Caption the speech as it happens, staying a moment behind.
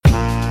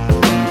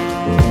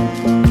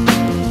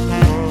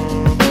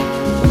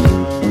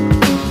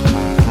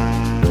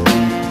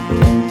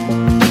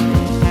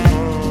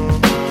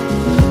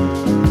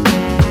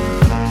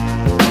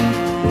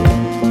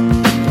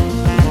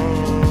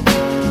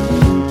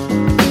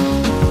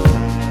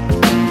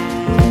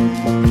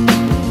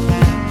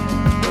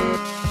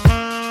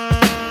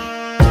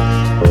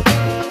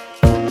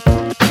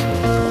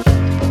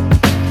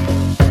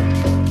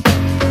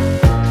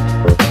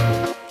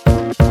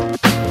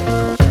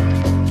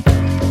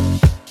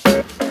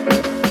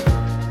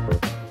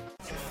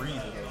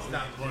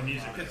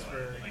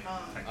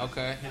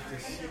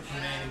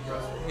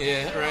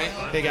Yeah, right.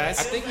 Hey guys.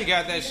 I think we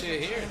got that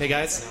shit here. Hey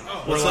guys.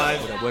 We're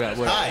live. What up?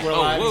 Hi. We're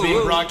live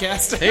being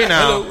broadcast. Hey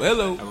now.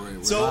 Hello.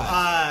 So,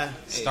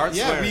 Start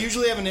yeah, swearing. we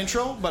usually have an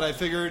intro, but I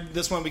figured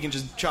this one we can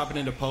just chop it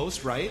into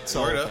post, right?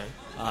 So,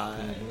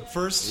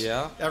 first,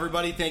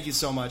 everybody, thank you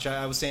so much.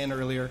 I was saying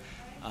earlier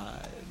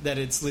that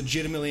it's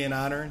legitimately an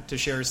honor to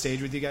share a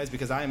stage with you guys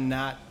because I am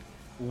not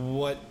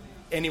what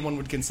anyone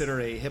would consider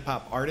a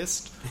hip-hop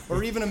artist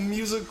or even a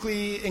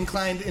musically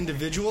inclined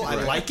individual. I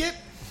like it,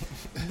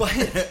 but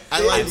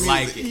I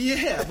like it.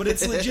 Yeah, but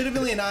it's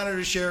legitimately an honor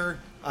to share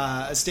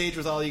a stage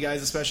with all you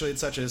guys, especially at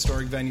such a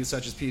historic venue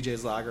such as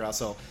PJ's Lager House.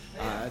 So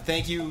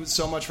thank you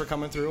so much for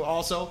coming through.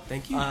 Also,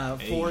 thank you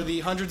for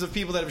the hundreds of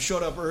people that have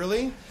showed up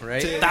early.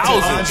 Right,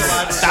 Thousands.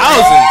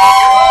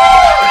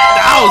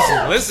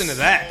 Listen to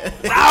that.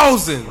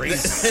 Thousands.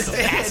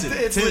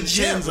 It's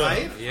legit,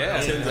 right?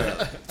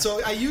 Yeah.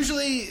 So I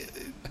usually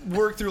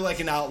work through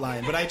like an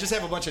outline, but I just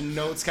have a bunch of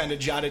notes kind of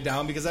jotted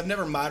down because I've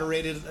never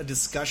moderated a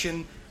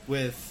discussion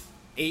with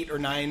 8 or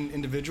 9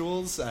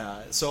 individuals.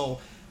 So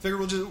figure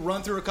we'll just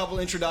run through a couple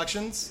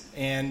introductions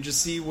and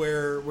just see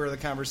where the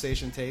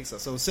conversation takes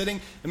us. So sitting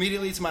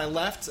immediately to my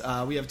left,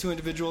 we have 2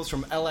 individuals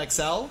from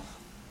LXL.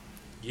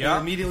 Yeah.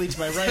 And immediately to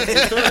my right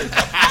and third,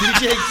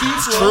 DJ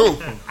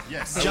Keithslow,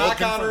 Yes. Jock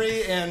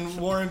Connery, and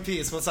Warren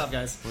Peace. What's up,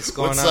 guys? What's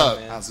going What's on, up?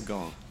 man? How's it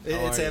going?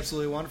 It's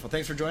absolutely wonderful.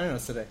 Thanks for joining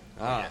us today.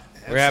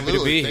 We're happy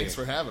to be Thanks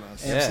here. for having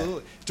us. Yeah.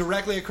 Absolutely.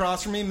 Directly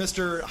across from me,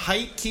 Mr.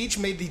 Height Keach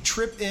made the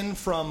trip in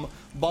from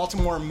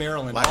Baltimore,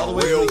 Maryland, Like all the a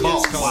way real to the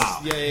East boss. Coast.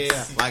 Wow.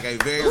 Yeah. Like a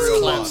very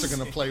real Claps boss. are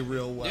going to play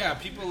real well. Yeah,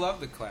 people love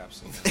the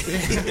claps in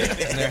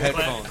their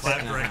headphones.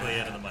 Clap directly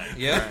into the mic.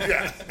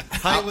 Yeah.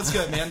 Height, what's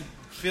good, man?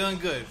 Feeling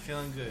good.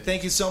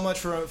 Thank you so much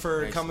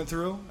for coming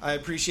through. I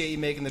appreciate you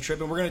making the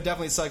trip, and we're going to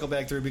definitely cycle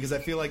back through because I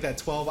feel like that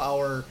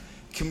 12-hour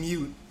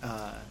commute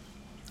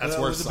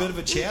was a bit of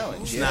a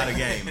challenge. It's not a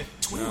game.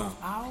 12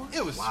 hours?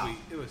 It was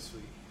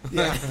sweet.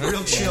 Yeah,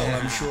 real chill,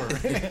 I'm sure.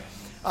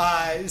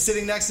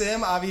 Sitting next to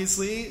him,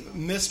 obviously,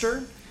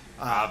 Mr.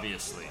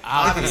 Obviously.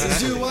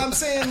 Dude, well, I'm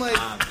saying, like...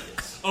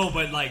 Oh,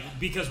 but like,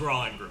 because we're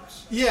all in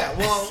groups. Yeah,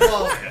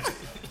 well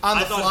on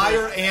the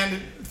flyer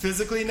and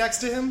physically next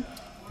to him.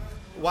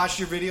 Watched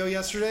your video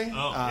yesterday.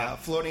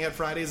 Floating Head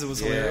Fridays. It was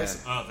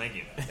hilarious. Oh, thank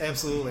you.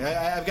 Absolutely.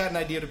 I've got an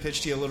idea to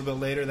pitch to you a little bit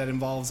later that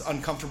involves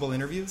uncomfortable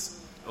interviews.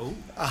 Oh.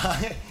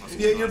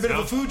 You're a bit of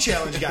a food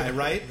challenge guy,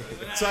 right?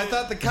 So I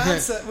thought the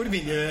concept... What do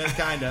you mean? Yeah,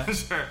 kind of.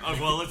 Sure.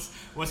 Well,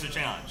 what's your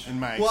challenge?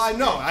 Well, I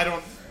know. I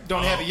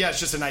don't have it yet. It's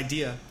just an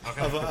idea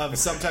of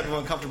some type of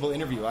uncomfortable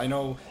interview. I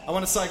know. I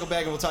want to cycle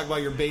back and we'll talk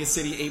about your Bay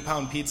City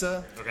 8-pound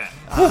pizza. Okay.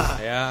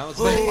 Yeah, I was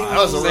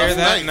there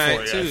that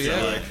night too.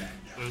 Yeah.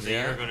 It was a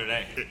year ago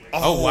today.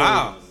 Oh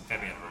wow.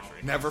 Happy anniversary.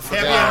 Never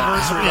forget.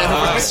 Happy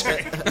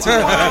anniversary.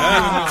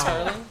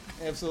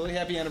 Absolutely.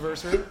 Happy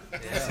anniversary.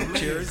 Yeah.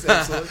 Cheers.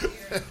 Absolutely.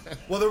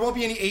 Well, there won't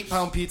be any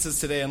 8-pound pizzas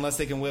today unless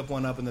they can whip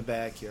one up in the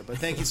back here. But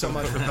thank you so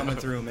much for coming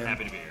through, man.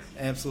 Happy to be here.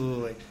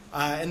 Absolutely.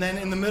 And then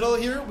in the middle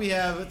here, we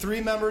have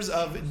 3 members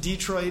of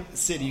Detroit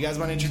City. You guys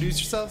want to introduce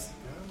yourselves?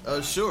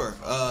 Sure.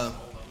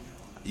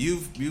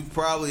 You've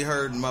probably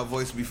heard my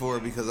voice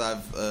before because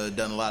I've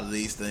done a lot of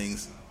these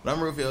things. But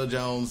I'm Rufio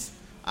Jones.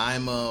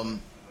 I'm a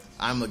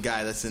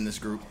guy that's in this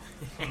group.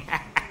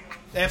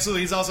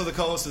 Absolutely. He's also the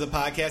co-host of the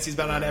podcast. He's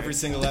been on every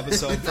single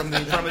episode from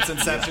its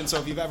inception. So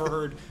if you've ever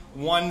heard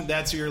one,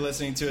 that's who you're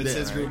listening to. It's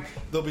his group.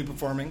 They'll be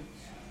performing.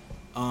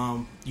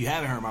 You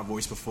haven't heard my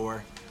voice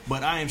before,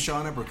 but I am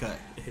Sean Uppercut.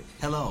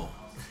 Hello.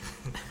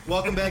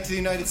 Welcome back to the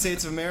United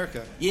States of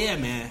America. Yeah,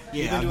 man.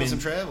 Yeah, You've been doing some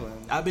traveling.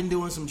 I've been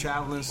doing some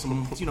traveling,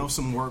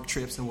 some work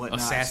trips and whatnot.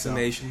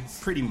 Assassinations.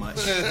 So pretty much.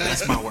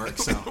 That's my work.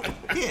 So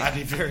yeah. I'd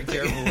be very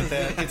careful with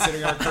that,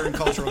 considering our current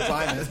cultural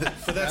climate.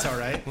 But that's all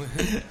right.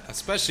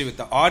 Especially with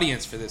the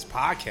audience for this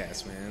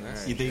podcast, man.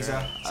 You think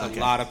so? It's a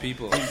lot of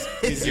people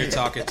you're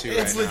talking to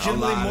It's right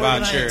legitimately now more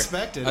than about I your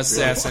expected.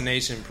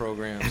 assassination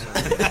programs.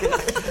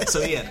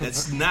 So yeah,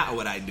 that's not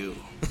what I do.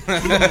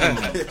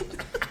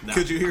 No.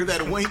 Could you hear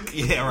that wink?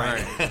 Yeah,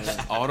 right.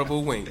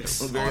 Audible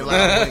winks. Very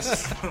loud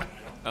voice.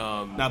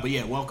 No, but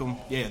yeah, welcome.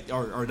 Yeah,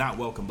 or not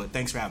welcome, but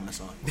thanks for having us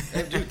on.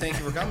 Hey, dude, thank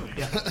you for coming.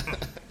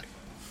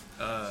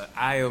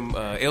 I am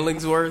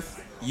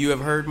Illingsworth. You have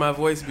heard my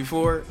voice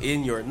before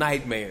in your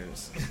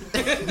nightmares.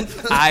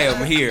 I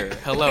am here.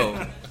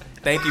 Hello.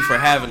 Thank you for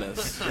having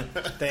us.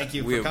 Thank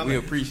you for coming. We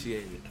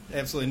appreciate it.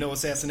 Absolutely. No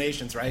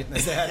assassinations, right?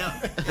 Is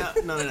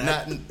that? No.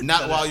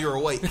 Not while you're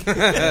awake.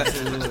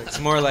 Absolutely. It's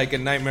more like a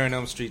Nightmare on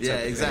Elm Street. Yeah,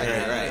 type of exactly.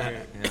 thing.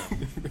 Right.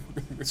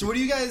 Yeah. So what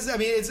do you guys, I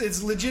mean,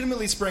 it's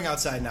legitimately spring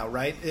outside now,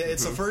 right?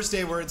 It's the first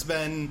day where it's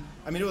been,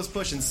 I mean, it was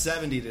pushing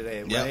 70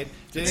 today, Yep. right?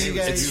 Did you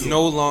guys? It's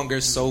no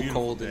longer so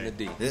cold in the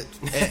D.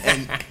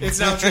 It's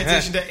now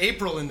transitioned to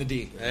April in the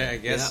D. Yeah, I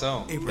guess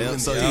so.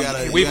 So you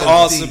gotta. We've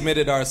all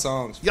submitted our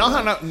songs.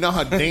 Y'all know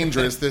how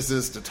dangerous this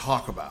is to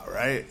talk about,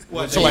 right?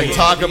 What, So like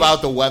talk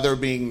about the weather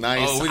being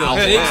nice. Oh, we out don't.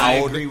 I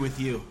loud. agree with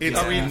you. It's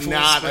Are we in full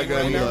not a swing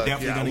good right now? look.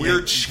 Definitely Yeah, gonna we're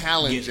get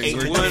challenging. 8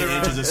 We're to 10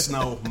 inches of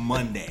snow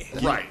Monday.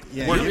 right.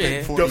 Yeah, We're you're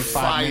getting 45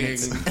 defying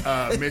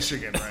minutes.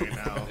 Michigan right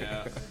now.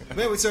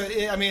 Wait, so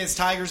I mean, it's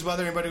Tigers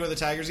weather. Anybody go to the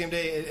Tigers game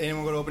day?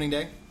 Anyone go to opening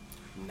day?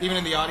 Even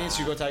in the audience,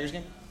 you go to Tigers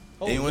game?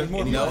 Oh, Anyone?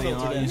 more No. people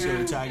filtered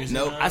in.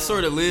 Nope. I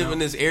sort of live in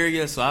this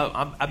area, so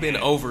I've been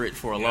over it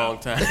for a long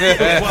time.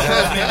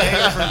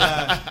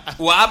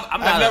 Well,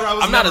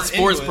 I'm not a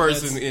sports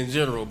person in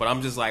general, but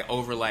I'm just like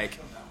over like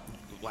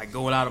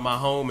going out of my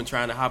home and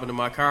trying to hop into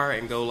my car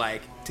and go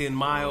like 10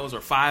 miles or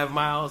 5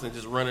 miles and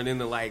just running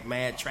into like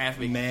mad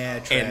traffic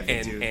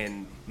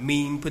and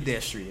mean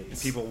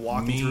pedestrians. People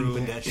walking through.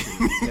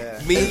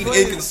 Pedestrians. Mean,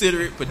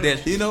 inconsiderate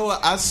pedestrians. You know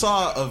what? I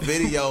saw a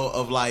video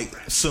of like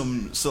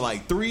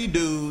like 3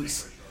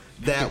 dudes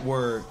that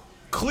were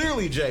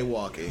clearly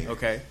jaywalking.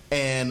 Okay.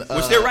 And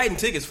which they're writing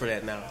tickets for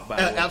that now,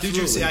 by the way. Did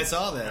you see? I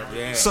saw that.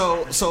 Yeah.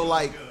 So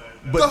like,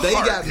 but they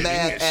got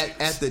mad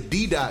at the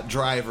D-Dot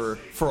driver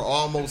for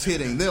almost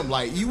hitting them.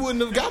 Like, you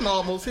wouldn't have gotten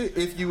almost hit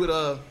if you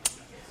would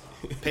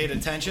paid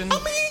attention. I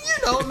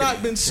mean,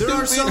 not been stupid.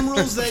 There are some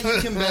rules that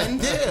you can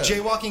bend. Yeah.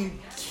 Jaywalking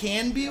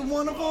can be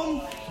one of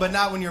them, but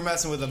not when you're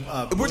messing with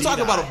a We're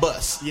talking about a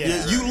bus.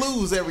 Yeah, you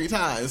lose every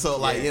time. So,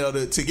 like,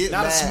 to get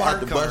not mad at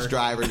the bus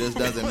driver just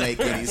doesn't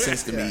make any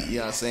sense to me. You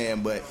know what I'm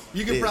saying? But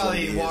you could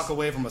probably walk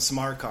away from a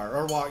smart car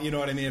or walk. You know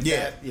what I mean?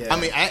 I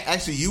mean,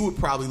 actually, you would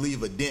probably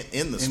leave a dent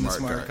in the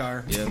smart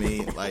car. You know what I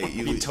mean? Like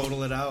you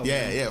total it out.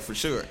 Yeah, for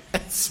sure.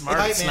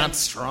 Smart's not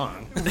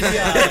strong.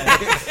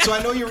 Yeah. So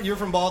I know you're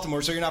from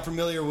Baltimore, so you're not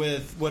familiar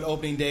with what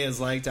opening day is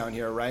like down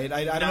here, right?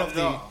 I don't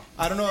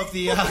know if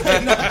the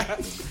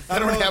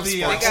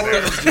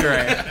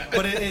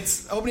but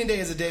it's opening day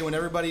is a day when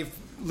everybody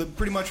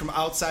pretty much from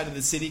outside of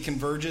the city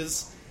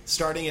converges,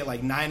 starting at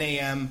like 9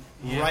 a.m.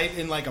 right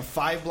in like a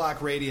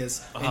 5-block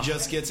radius, and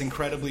just gets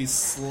incredibly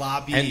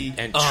sloppy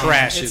and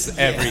trashes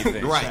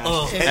everything, right?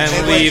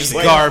 And leaves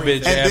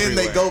garbage and everywhere.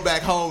 then they go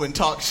back home and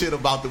talk shit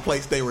about the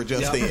place they were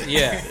just in.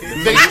 Yeah,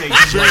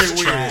 very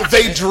weird.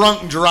 They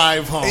drunk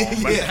drive home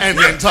and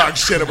then talk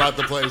shit about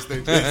the place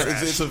they did.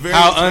 It's a very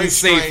how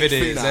unsafe it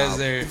is as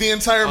they're the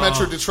entire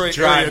Metro Detroit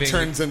area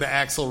turns into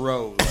Axl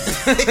Rose.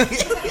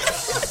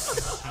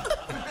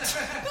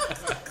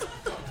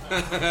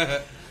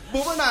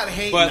 But we're not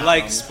hating. But on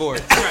like them.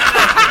 sports, but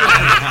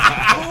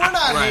we're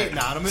not hating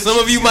on them. It's Some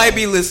of you might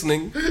be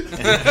listening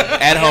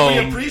at home.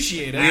 We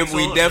appreciate it.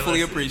 We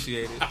definitely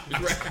appreciate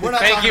it. We're not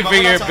thank you for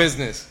your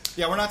business.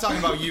 Yeah, we're not talking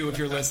about you if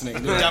you're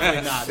listening. We're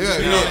definitely not.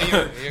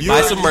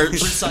 Buy some merch.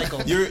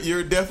 Recycle.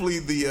 You're definitely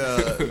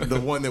the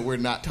one that we're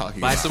not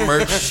talking Buy about. some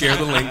merch. Share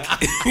the link.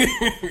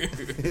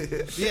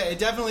 Yeah, it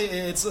definitely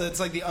it's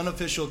like the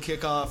unofficial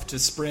kickoff to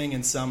spring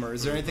and summer.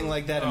 Is there anything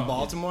like that in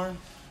Baltimore?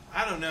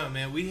 I don't know,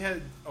 man. We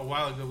had a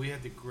while ago. We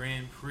had the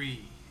Grand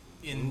Prix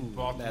in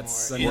Baltimore,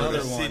 that's in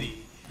another the one.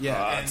 city.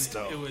 Yeah, and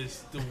it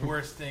was the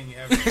worst thing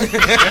ever.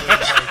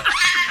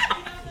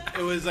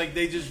 It was like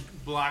they just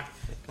blocked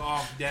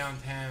off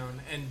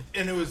downtown, and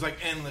it was like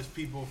endless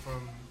people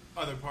from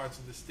other parts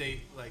of the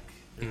state, like.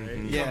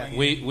 Yeah,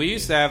 we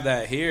used to have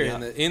that here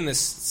in the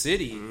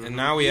city, and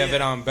now we have it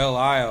on Belle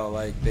Isle.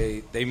 Like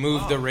they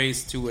moved the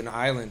race to an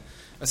island,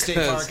 a state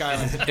park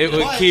island. It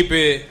would keep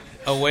it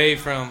away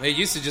from. It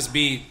used to just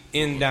be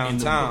in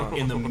downtown,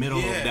 in the middle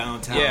of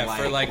downtown. Yeah,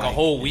 for like a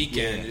whole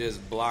weekend,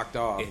 just blocked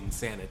off.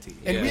 Insanity.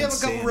 And we have a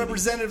couple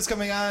representatives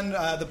coming on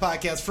the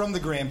podcast from the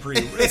Grand Prix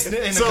in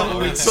a couple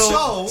weeks.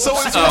 So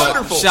it's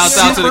wonderful. Shouts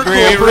out to the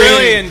Grand We Prix.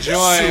 really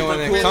enjoy when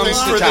it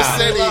comes to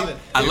time.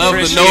 I love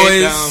the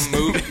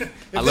noise.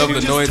 I love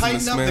the noise and the If they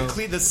smell. could just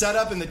tighten up the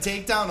setup and the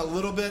takedown a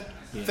little bit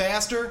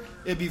faster,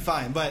 it'd be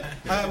fine. But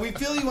we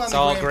feel you on the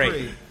all Grand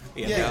great.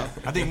 Prix. Yeah.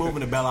 I think moving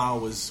to Belle Isle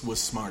was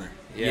smarter.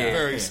 Yeah,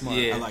 Very smart.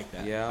 Yeah. I like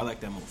that. Yeah. I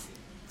like that move.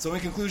 So in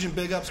conclusion,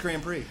 big ups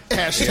Grand Prix.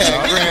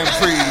 Hashtag Grand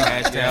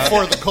Prix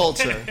for the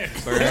culture.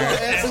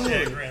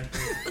 Absolutely.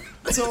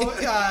 So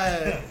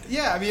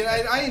yeah, I mean,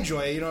 I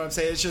enjoy it. You know what I'm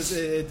saying? It's just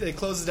it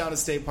closes down a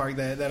state park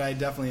that I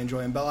definitely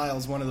enjoy, and Belle Isle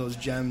is one of those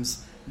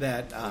gems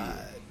that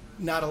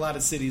not a lot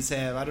of cities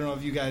have. I don't know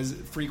if you guys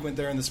frequent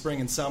there in the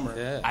spring and summer.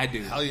 Yeah. I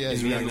do. Hell yeah, It's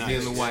it's really really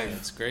nice. nice. The wife.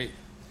 It's great.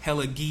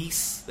 Hella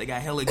geese. They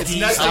got hella It's geese.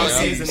 nesting out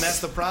there. season. That's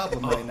the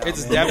problem right now.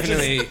 It's man.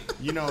 definitely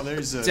You know,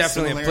 there's a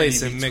Definitely a similarity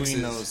place that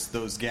between mixes.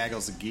 those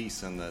gaggles of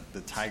geese and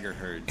the tiger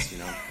herds. You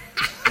know,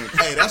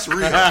 Hey, that's real.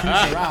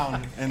 cruise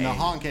around and the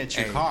honk at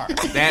your car.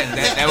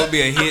 That would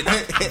be a hit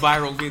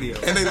viral video.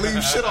 And they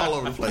leave shit all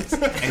over the place.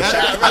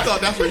 I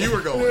thought that's where you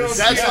were going.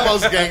 That's the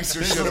most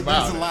gangster shit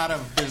about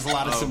There's it. a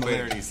lot of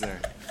similarities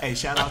there. Hey,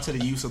 shout out to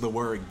the use of the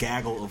word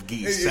gaggle of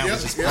geese. That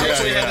was just We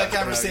actually Yeah, had that yeah,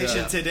 conversation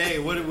yeah. today.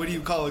 What do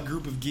you call a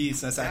group of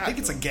geese? And I said, I think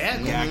it's a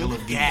gaggle. gaggle of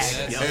geese.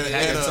 Gag. Yep.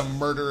 And It's a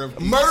murder of a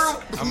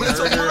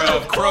murder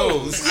of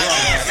crows.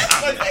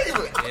 My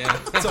favorite.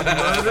 It's a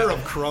murder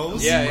of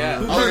crows. yeah.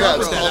 Who Oh, yeah, wrote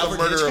it's that? called a Alfred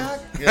murder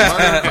Hitchcock?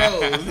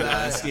 Murder of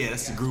crows.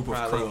 That's the group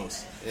of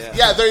crows.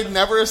 Yeah, they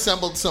never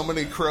assembled so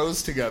many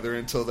crows together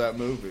until that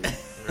movie.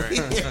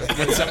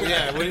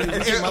 Yeah, what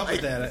did you come up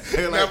with that?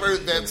 Never.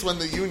 That's when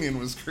the union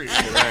was created.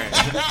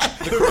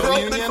 The Crow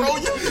Union?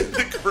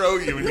 The Crow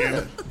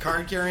Union.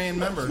 Card carrying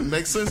member.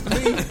 Makes sense to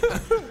me.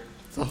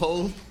 It's a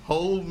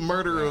whole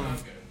murder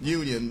of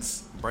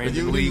unions. Brandon A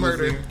union Lee was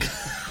murder.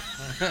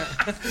 there.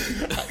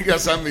 I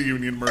guess I'm the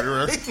union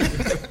murderer.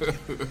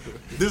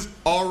 This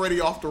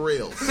already off the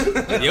rails.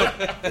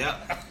 Yep.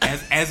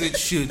 As it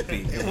should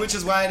be. Which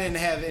is why I didn't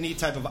have any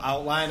type of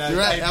outline.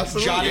 I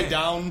jotted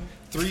down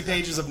 3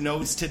 pages of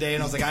notes today,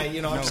 and I was like, I'm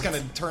just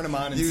going to turn them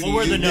on and see. What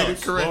were the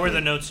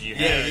notes you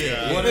had?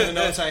 Yeah. What are the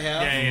notes I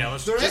have? Yeah.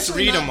 Let's just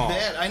read them all.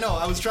 Bad. I know.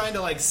 I was trying to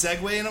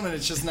segue in them, and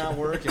it's just not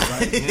working.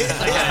 Right?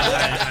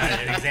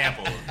 An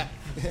example.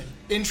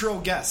 Intro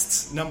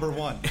guests, number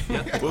 1.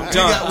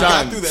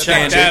 Done.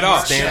 Check that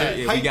off.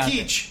 Hype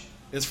Keach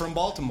is from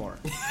Baltimore.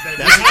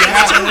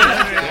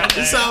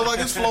 It sounds like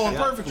it's flowing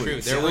perfectly.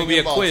 True. There will be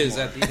a quiz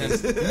at the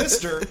end.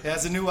 Mister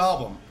has a new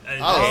album. We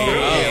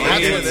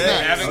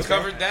haven't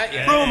covered that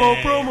yet.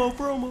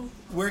 Promo.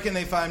 Where can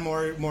they find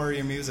more of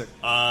your music?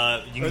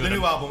 Or the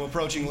new album,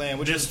 Approaching Land,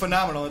 which is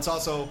phenomenal. It's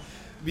also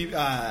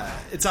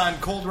it's on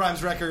Cold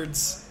Rhymes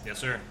Records. Yes,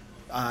 sir.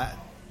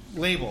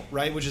 Label,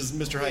 right? Which is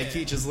Mr. Hyde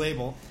Keach's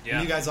label. Yeah.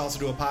 And you guys also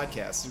do a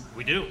podcast.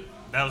 We do.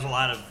 That was a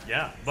lot of,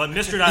 But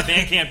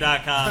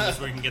Mr.Bandcamp.com is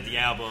where you can get the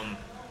album.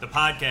 The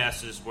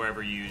podcast is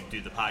wherever you do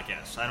the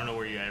podcast. I don't know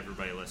where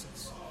everybody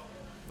listens.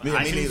 Me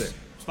neither.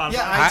 Spotify.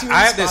 Yeah, iTunes,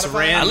 I have this Spotify.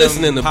 random I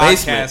listen in the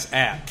podcast basement.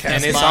 app,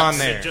 and it's on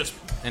there.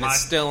 And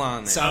it's still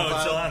on there. Oh,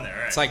 it's still on there.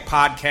 Right. It's like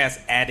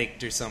Podcast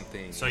Addict or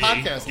something. So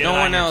Podcast. You No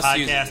one else podcast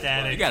uses it.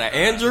 Addict. You got an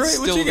Android? It's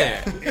What still you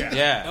there. got?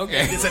 Yeah.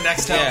 Okay. It's a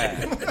next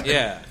album.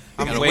 Yeah.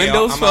 I'm got a way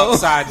Windows I'm phone?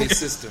 outside the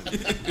system.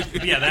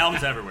 Yeah, the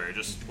album's everywhere.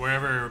 Just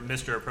wherever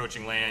Mr.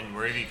 Approaching Land,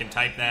 wherever you can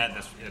type that,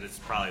 it's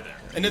probably there.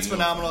 And it's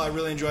phenomenal. I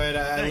really enjoy it.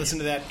 I listen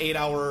to that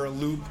 8-hour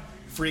loop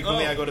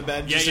frequently. I go to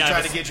bed just to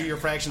try to get you your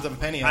fractions of a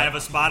penny. I have a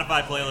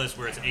Spotify playlist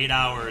where it's 8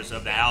 hours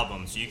of the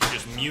album, so you can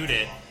just mute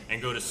it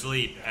and go to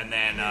sleep, and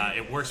then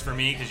it works for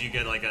me because you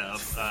get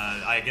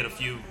I get a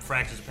few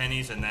fractions of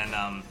pennies, and then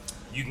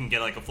you can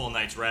get a full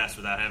night's rest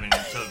without having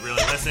to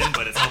really listen,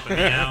 but it's helping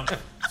me out.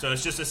 So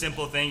it's just a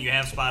simple thing. You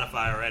have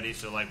Spotify already,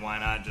 so why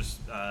not just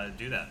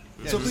do that?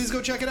 So please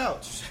go check it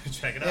out.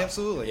 Check it out.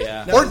 Absolutely.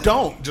 Yeah. Or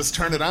don't. Just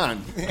turn it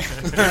on. Don't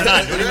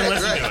even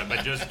listen to it,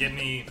 but just give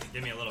me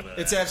a little bit.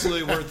 It's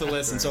absolutely worth the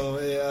listen.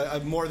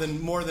 So more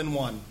than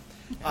one.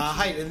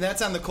 Height, and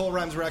that's on the Cold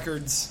Rhymes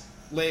Records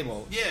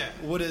label. Yeah.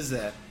 What is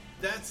that?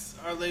 That's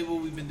our label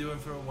we've been doing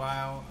for a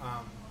while.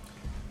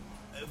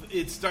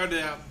 It started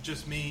out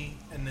just me,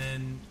 and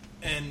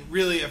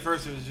really at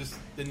first it was just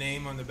the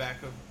name on the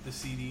back of the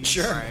CD.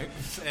 Sure. Right?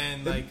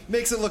 And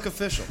Makes it look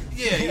official.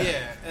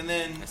 Yeah. And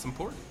then That's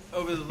important.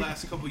 over the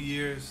last couple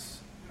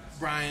years,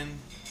 Brian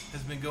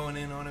has been going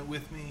in on it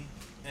with me,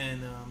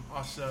 and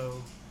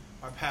also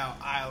our pal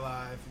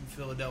iAlive in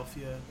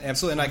Philadelphia.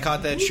 Absolutely, and I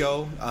caught that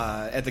show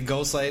at the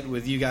Ghost Light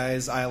with you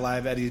guys,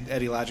 iAlive,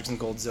 Eddie Logics, and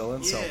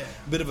Goldzilla. So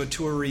a bit of a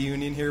tour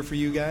reunion here for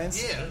you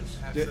guys. Yeah,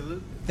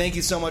 absolutely. Thank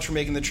you so much for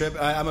making the trip.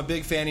 I'm a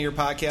big fan of your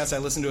podcast. I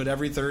listen to it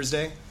every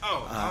Thursday.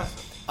 Oh, awesome.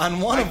 On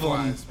one of them,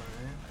 man.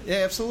 yeah,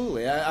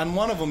 absolutely. On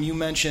one of them, you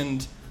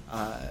mentioned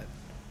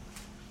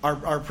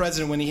our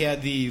president when he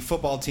had the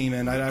football team,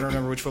 and I don't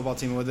remember which football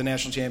team it was, the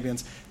national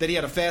champions, that he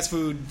had a fast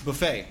food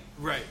buffet.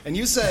 Right. And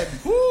you said,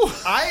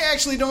 I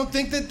actually don't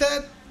think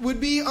that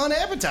would be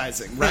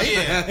unappetizing, right?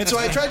 Yeah. And so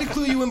I tried to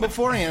clue you in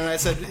beforehand, and I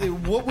said,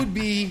 what would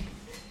be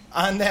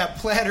on that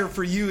platter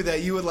for you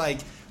that you would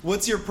like?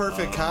 What's your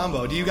perfect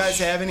combo? Do you guys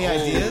have any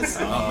ideas?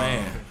 Oh,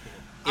 man.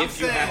 If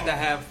you have to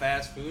have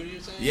fast food, you're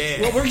saying?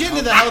 Yeah. Well, we're getting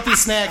to the healthy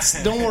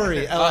snacks. Don't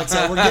worry,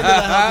 Alexa. We're getting to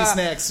the healthy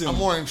snacks soon. I'm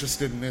more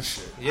interested in this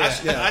shit. Yeah.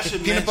 I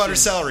should Peanut butter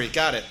celery.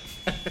 Got it.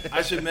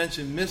 I should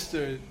mention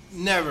Mr.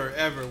 never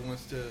ever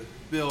wants to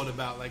build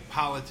about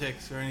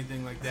politics or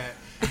anything like that.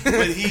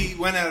 But he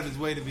went out of his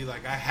way to be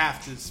like, I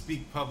have to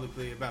speak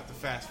publicly about the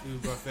fast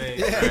food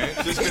buffet, right?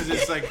 Just because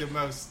it's the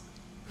most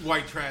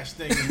white trash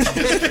thing in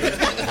history.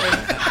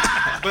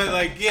 But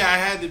I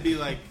had to be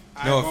like,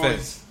 No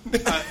offense. No,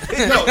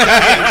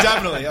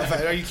 definitely.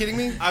 Are you kidding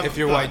me? If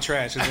you're white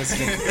trash and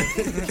listening.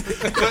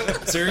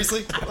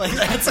 Seriously?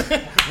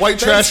 White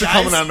trash are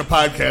coming on the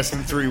podcast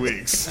in 3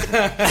 weeks.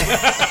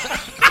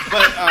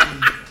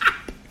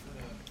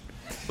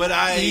 But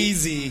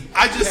easy.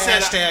 I just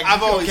Hashtag, said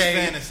I've always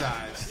okay.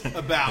 fantasized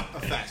about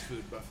a fast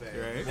food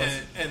buffet,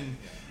 right? And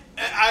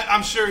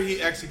I'm sure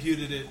he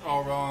executed it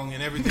all wrong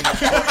and everything.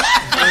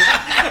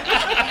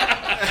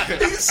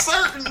 He's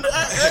certain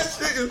that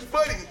shit is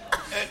funny.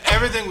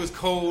 Everything was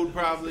cold,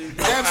 probably.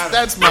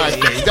 That's my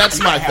thing. That's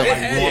my thing.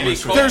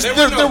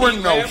 There were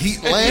no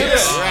heat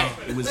lamps.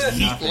 It was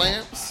Heat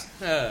lamps.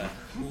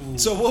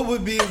 So what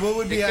would be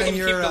on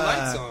your? Keep the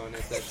lights on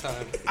at that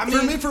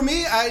time. For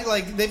me,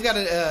 I they've got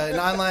an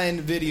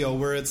online video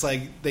where it's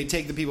they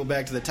take the people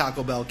back to the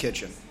Taco Bell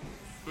kitchen.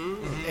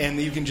 Mm-hmm.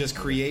 And you can just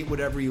create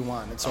whatever you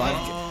want. And so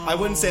I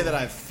wouldn't say that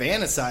I've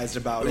fantasized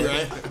about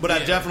it, but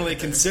I've definitely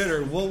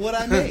considered, what would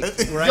I make?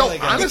 Right? Yo,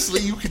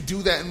 honestly, you could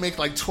do that and make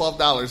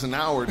 $12 an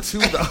hour too,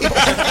 though.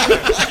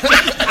 That's true.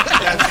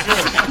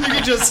 You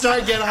could just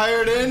start getting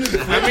hired in.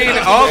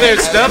 All their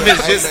stuff is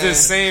just the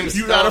same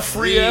stuff. You got a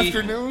free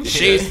afternoon?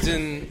 Shaped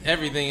and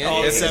everything.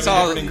 All it's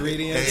all different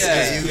ingredients.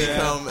 You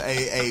become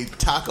a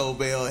Taco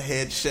Bell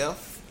head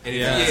chef. And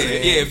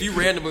if you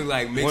randomly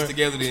like mix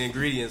together the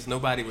ingredients,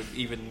 nobody would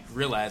even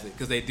realize it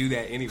because they do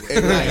that anyway.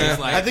 It's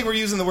like, I think we're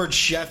using the word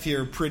chef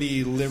here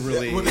pretty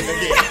liberally.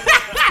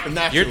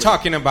 You're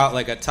talking about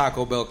like a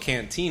Taco Bell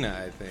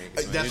cantina, I think.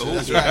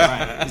 That's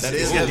right. That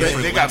is.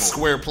 They got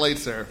square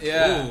plates there.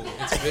 Yeah,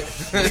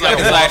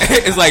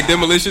 it's like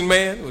Demolition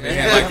Man. They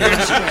have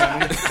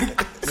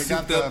they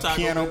got the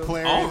piano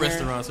player. All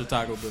restaurants are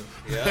Taco Bell.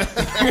 Yeah.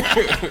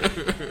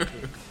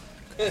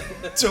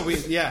 So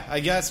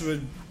I guess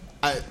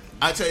I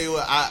tell you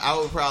what, I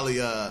would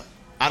probably I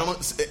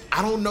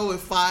don't know if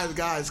Five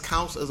Guys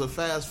counts as a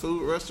fast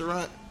food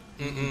restaurant.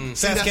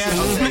 Fast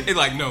casual. It's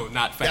like no,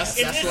 not fast.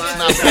 That's why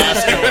not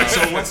fast.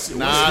 So what's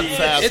not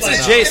fast? It's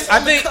adjacent. I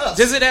think.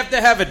 Does it have to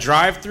have a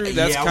drive-through?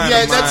 That's kind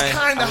of that's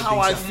kind of how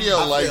I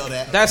feel. Like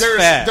that's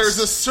fast. There's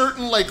a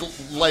certain like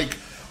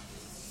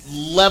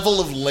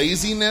level of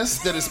laziness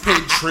that is paid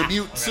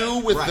tribute to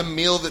with the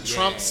meal that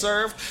Trump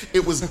served.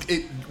 It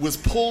was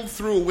pulled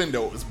through a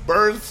window. It was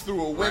birthed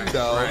through a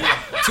window. Right.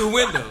 2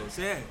 windows.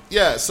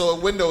 Yeah. So a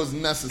window is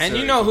necessary. And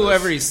you know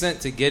whoever he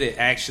sent to get it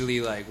actually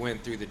like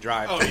went through the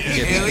drive-through.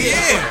 Hell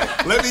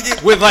yeah! Let me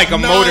get with like a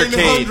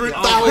motorcade.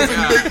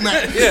 900,000 Big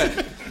Mac.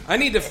 Yeah. I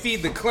need to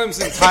feed the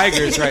Clemson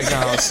Tigers right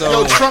now.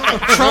 So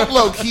Trump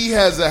low-key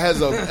has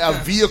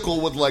a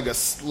vehicle with like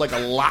a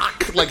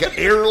lock, like an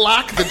air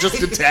lock that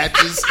just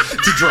attaches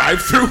to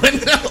drive-through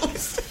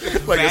windows,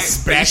 like a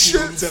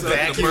spaceship.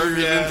 The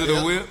burgers into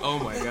the whip. Oh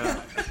my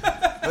god!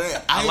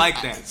 I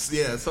like that.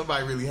 Yeah,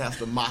 somebody really has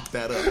to mock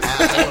that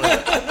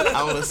up.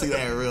 I want to see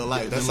that in real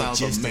life. That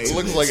sounds amazing. It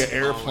looks like an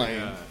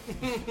airplane.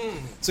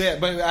 So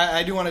but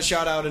I do want to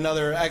shout out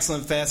another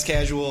excellent fast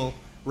casual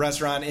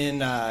restaurant in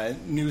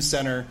News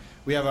Center.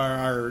 We have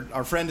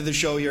our friend of the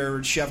show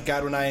here, Chef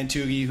Godwin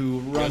Iantugi, who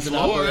runs and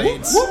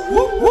operates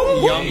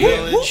Young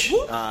Village.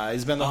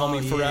 He's been the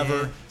homie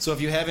forever. So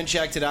if you haven't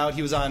checked it out,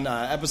 he was on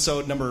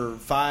episode number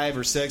 5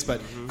 or 6.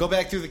 But go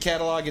back through the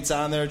catalog; it's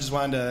on there. Just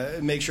wanted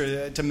to make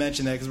sure to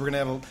mention that because we're gonna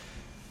have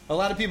a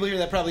lot of people here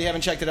that probably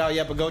haven't checked it out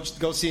yet. But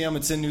go see him.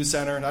 It's in News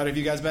Center. Have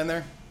you guys been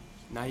there?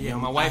 Not yet.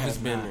 My wife has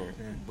been there.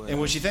 And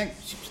what'd she think?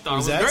 She thought it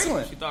was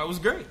excellent. She thought it was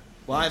great.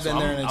 Well, I've been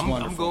there and it's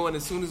wonderful. I'm going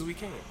as soon as we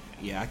can.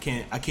 Yeah, I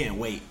can't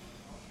wait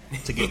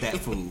to get that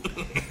food.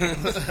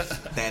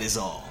 That is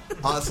all.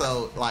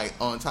 Also, like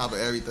on top of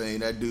everything,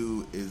 that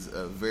dude is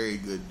a very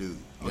good dude. You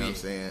know what I'm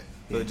saying?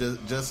 But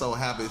just so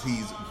happens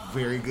he's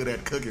very good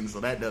at cooking,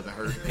 so that doesn't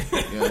hurt.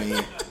 You know what I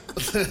mean?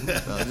 So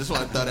I just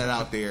want to throw that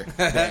out there.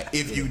 That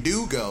if you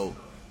do go,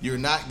 you're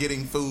not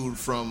getting food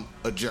from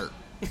a jerk.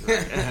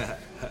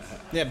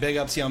 Yeah, big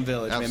ups Young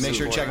Village, man. Make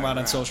sure to check him out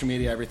on social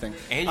media, everything.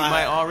 And you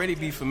might already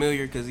be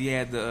familiar because he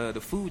had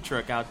the food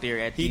truck out there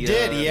at the. He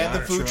did. He had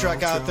the food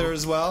truck out there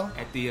as well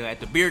at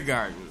the beer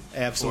garden.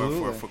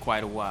 Absolutely, for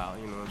quite a while.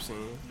 You know what I'm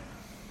saying?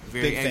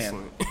 Very big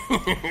excellent.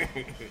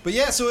 Fan. But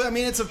yeah, so I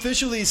mean, it's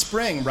officially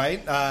spring, right?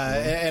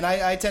 And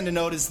I tend to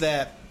notice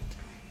that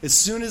as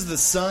soon as the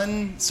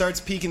sun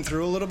starts peeking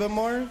through a little bit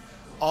more,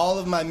 all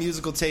of my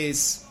musical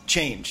tastes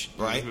change.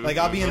 Right. Like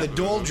I'll be in the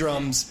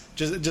doldrums,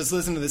 just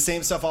listen to the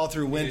same stuff all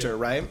through winter,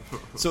 right?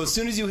 So as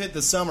soon as you hit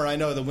the summer, I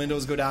know the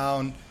windows go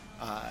down,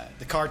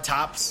 the car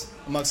tops,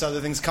 amongst other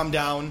things, come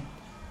down.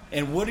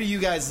 And what are you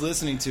guys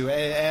listening to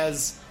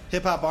as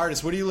hip hop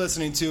artists? What are you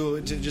listening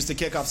to just to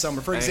kick off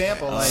summer? For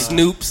example, like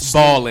Snoop's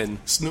Ballin',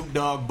 Snoop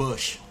Dogg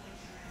Bush.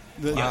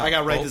 I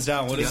gotta write this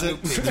down. What is it?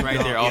 It's right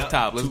there off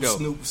top. Let's go.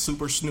 Snoop,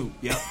 Super Snoop.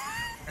 Yep.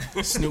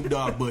 Snoop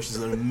Dogg Bush is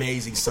an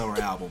amazing summer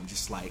album,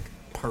 just like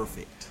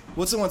perfect.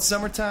 What's the one?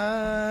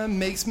 Summertime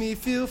makes me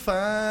feel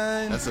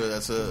fine.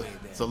 That's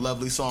a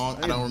lovely song.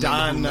 I don't remember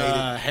Don who made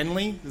it.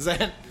 Henley. Is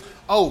that?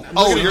 Oh,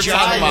 you're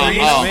talking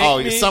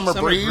about Summer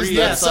Breeze.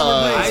 Yeah,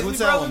 Summer Breeze. Isley What's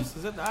that one? Is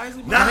that the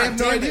Isley? I have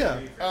no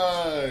idea.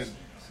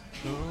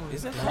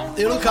 Is that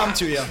It'll come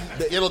to you.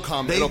 It'll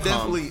come. They've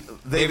done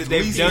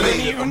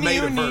a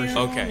made a version.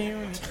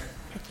 Okay.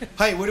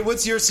 Hey,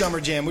 what's your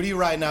summer jam? What are you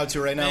riding out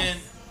to right now? Man,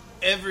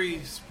 every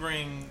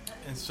spring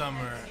and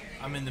summer,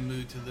 I'm in the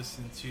mood to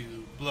listen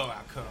to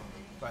Blowout Cone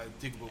by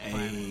Diggable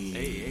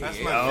Planets.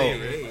 That's my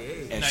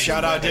favorite. And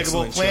shout out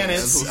Diggable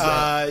Planets.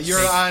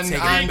 You're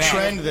on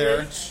trend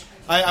there.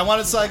 I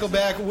want to cycle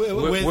back with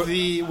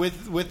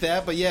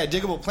that, but yeah,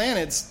 Diggable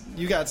Planets,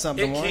 you got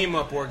something. It came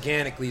up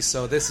organically,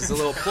 so this is a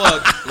little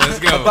plug. Let's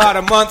go. About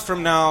a month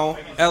from now,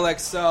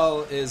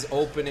 LXL is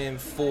opening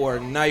for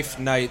Knife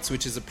Nights,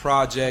 which is a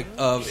project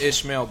of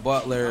Ishmael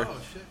Butler,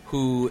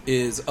 who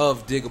is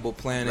of Diggable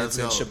Planets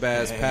and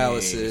Shabazz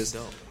Palaces.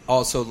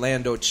 Also,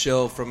 Lando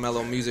Chill from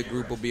Mellow Music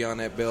Group will be on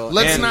that bill.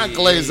 Let's not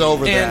glaze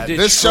over that.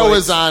 This show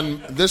is on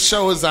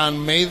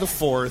May the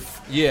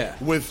 4th. Yeah,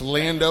 with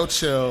Lando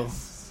Chill.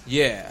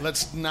 Yeah.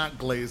 Let's not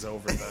glaze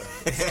over that.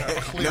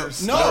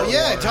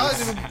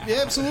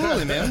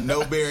 Absolutely, man.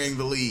 No bearing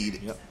the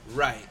lead. Yep.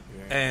 Right.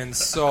 And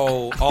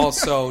so,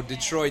 also,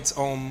 Detroit's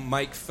own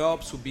Mike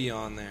Phelps will be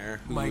on there,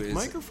 who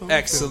is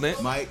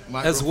excellent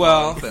as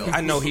well. Phelps.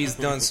 I know he's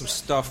done some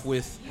stuff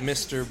with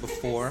Mr.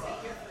 before.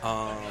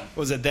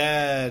 Was it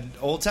that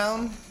Old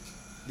Town?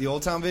 The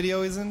Old Town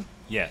video he's in?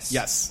 Yes.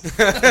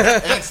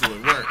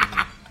 Excellent work.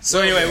 So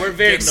anyway, we're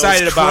very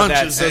excited about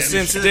that. So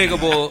since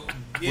Diggable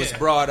was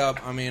brought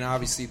up, I mean,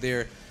 obviously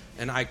they're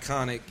an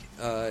iconic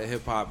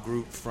hip hop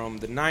group from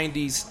the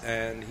 '90s,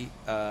 and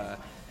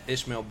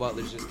Ishmael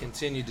Butler's just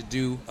continued to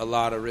do a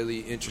lot of really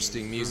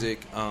interesting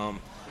music.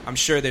 I'm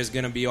sure there's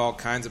going to be all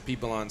kinds of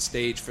people on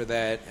stage for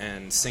that,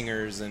 and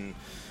singers and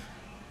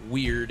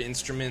weird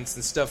instruments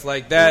and stuff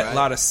like that. Right. A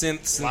lot of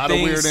synths and a lot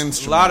things. of weird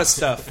instruments. A lot of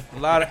stuff. A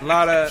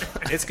lot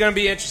of. It's going to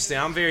be interesting.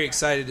 I'm very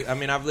excited. I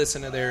mean, I've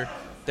listened to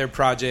their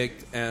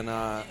project, and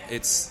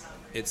it's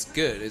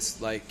good.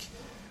 It's like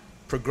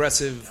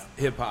progressive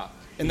hip hop.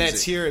 And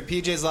that's here at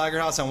PJ's Lager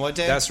House on what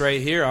day? That's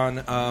right here on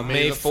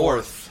May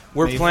 4th.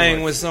 We're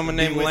playing with someone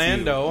named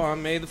Lando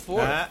on May the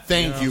 4th.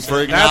 Thank you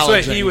for That's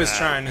acknowledging what he was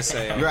trying to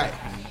say. Right.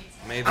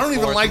 May the I don't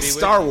even 4th like be with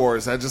Star you.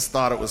 Wars. I just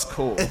thought it was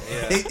cool.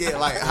 Yeah,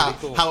 like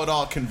how it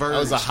all converged. That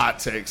was a hot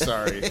take.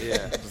 Sorry.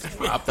 Yeah. Just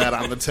drop that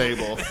on the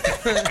table.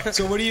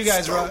 So what are you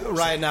guys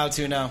riding out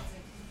to now?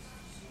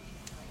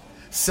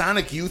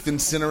 Sonic Youth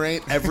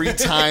Incinerate. Every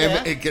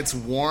time it gets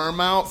warm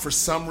out, for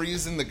some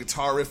reason, the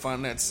guitar riff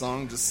on that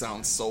song just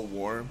sounds so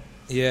warm.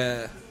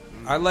 Yeah.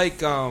 I like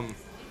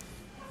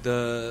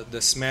the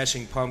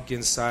Smashing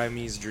Pumpkins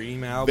Siamese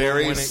Dream album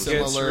Very when it gets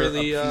similar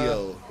really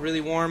appeal.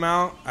 really warm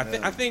out. I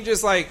think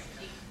just like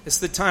it's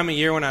the time of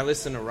year when I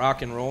listen to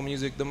rock and roll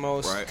music the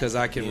most because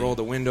I can roll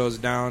the windows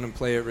down and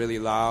play it really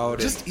loud.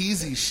 Just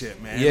easy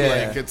shit, man.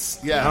 Yeah. Like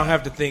it's I don't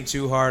have to think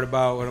too hard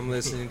about what I'm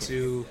listening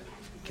to.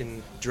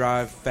 Can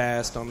drive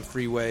fast on the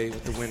freeway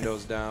with the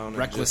windows down. And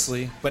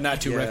Recklessly, but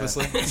not too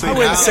recklessly. I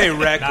wouldn't say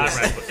reckless.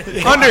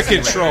 Under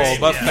control,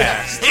 but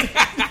fast.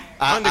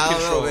 I don't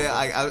control. know,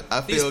 man.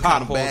 I These feel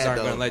kind of potholes bad aren't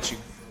though. going to let you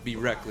be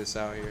reckless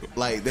out here.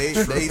 Like they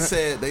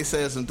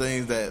said some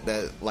things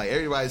that like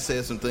everybody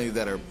said some things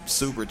that are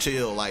super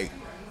chill. Like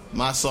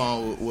my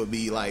song would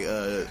be like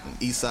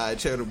East Side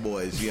Cheddar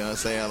Boys. You know what I'm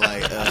saying?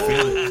 Like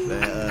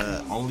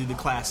Only the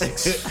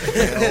classics.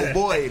 oh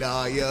boy,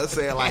 dog. You know what I'm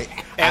saying? Like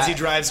As he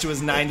drives to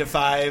his 9 to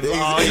 5. you know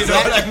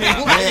what I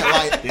mean?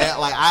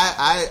 like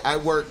I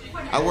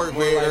work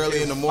very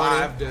early in the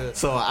morning,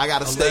 so I got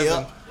to stay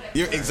up.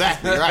 You're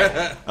exactly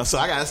right. So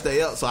I got to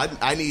stay up. So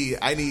I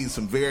need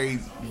some very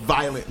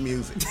violent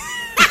music. You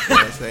know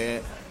what I'm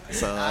saying?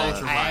 So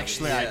I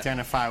actually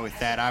identify with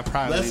that. I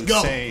probably Let's would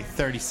go. say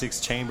 36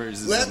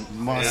 Chambers is a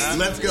must.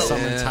 Let's go.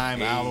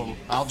 Summertime album.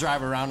 I'll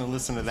drive around and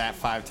listen to that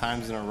 5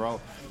 times in a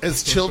row.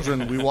 As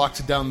children, we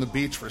walked down the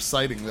beach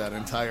reciting that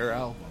entire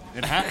album.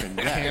 It happened.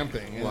 Yeah.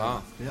 Camping. Yeah.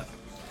 Wow.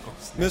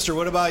 Mister,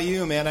 what about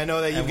you, man? I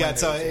know that you've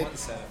got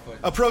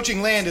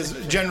Approaching Land is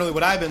generally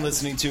what I've been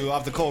listening to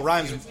off the Cole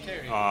Rhymes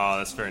Oh,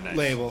 that's very nice.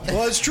 label.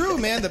 Well, it's true,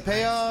 man. The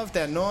payoff,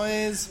 that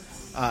noise,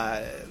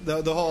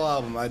 the whole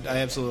album. I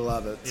absolutely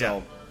love it.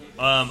 So.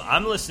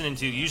 I'm listening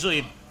to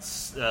usually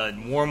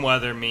warm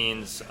weather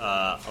means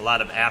a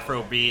lot of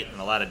Afrobeat and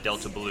a lot of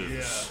Delta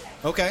blues.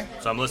 Yeah. Okay.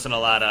 So I'm listening to a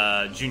lot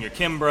of Junior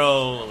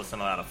Kimbrough, listening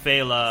to a lot of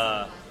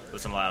Fela,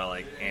 listening to a lot of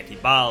like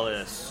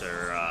Antibalas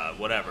or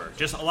whatever.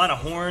 Just a lot of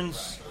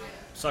horns.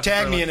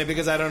 Tag me in it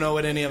because I don't know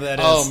what any of that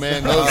is. Oh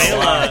man, those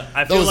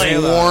I feel those like,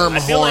 warm I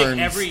feel horns. like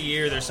every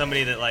year there's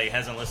somebody that like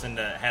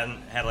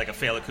hadn't had like a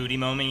Fela Kuti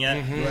moment yet,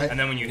 and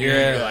then when you hear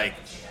it, you're like,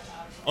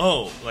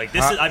 oh, like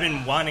this is. I've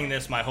been wanting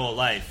this my whole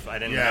life. I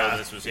didn't know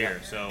this was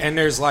here. So And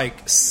there's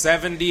like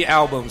 70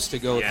 albums to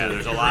go through.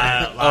 there's a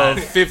lot of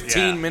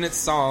 15-minute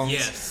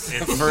songs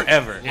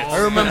forever. I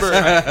remember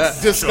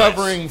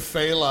discovering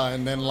Fela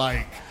and then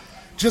like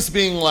just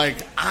being like,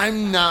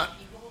 I'm not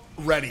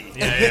ready.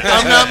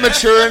 I'm not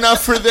mature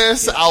enough for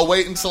this. I'll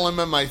wait until I'm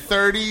in my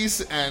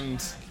 30s, and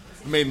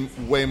it made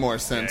way more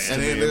sense to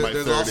and me then in my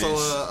there's 30s. also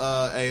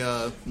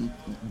a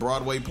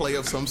Broadway play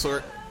of some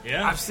sort.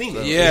 Yeah, I've seen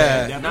it.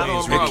 Yeah, Not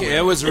on Broadway.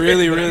 it was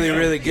really, really,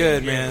 really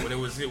good, Yeah, man. when it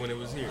was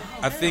here,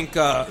 I think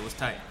it was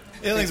tight.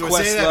 Aliens would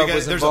say that Questlove because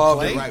was there's a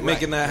involved play. in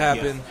making that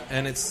happen,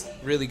 and it's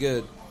really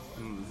good.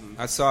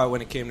 I saw it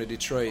when it came to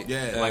Detroit.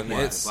 Yeah, and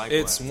likewise.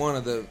 it's one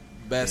of the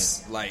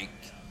best like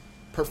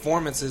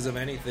performances of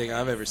anything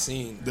I've ever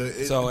seen.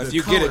 So if the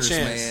you get a colors,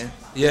 chance, man,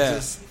 yeah,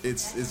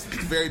 it's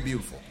very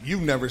beautiful.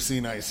 You've never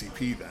seen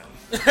ICP then.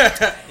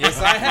 yes,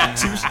 I have.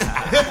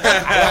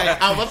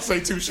 I was about to say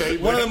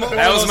touche. One of the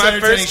That was most my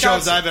entertaining first shows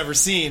concert. I've ever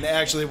seen.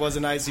 Actually, was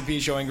an ICP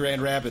show in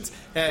Grand Rapids.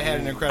 It had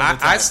an incredible time.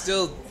 I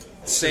still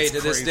say to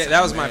this day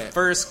that was my man.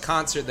 first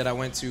concert that I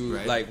went to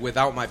like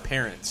without my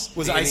parents.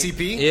 was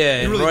ICP? Yeah,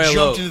 you in really Royal jumped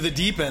Oak. into the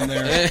deep end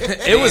there.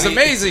 It was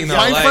amazing though.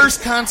 My like-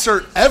 first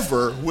concert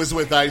ever was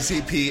with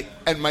ICP,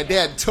 and my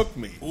dad took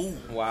me.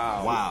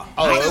 Wow.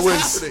 Oh,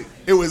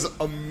 it was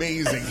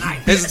amazing. He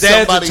His beat dad's a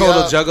somebody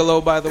total up.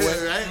 juggalo, by the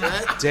way.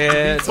 Right?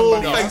 Dad.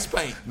 Full face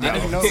paint. I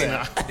didn't know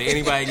that. Did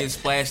anybody get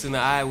splashed in the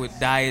eye with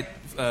Diet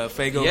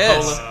Faygo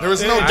Yes. Cola. There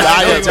was no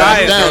diet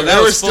back then. They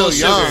were still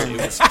young.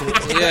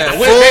 Yeah,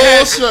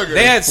 Full sugar.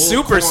 They had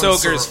super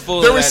soakers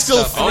full. There of was that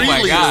still stuff. 3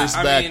 liters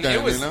back I mean,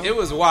 then. it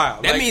was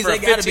wild. That Like, means for they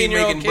a got to be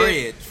 15-year-old making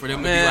kid, bread for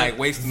them to be like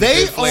wasting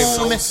They the good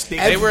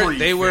flavor. own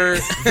They were.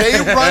 They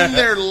run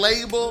their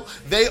label.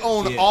 They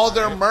own all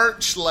their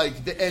merch.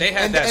 Like, They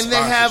had that and they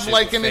have sponsorship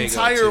like with an Faygo,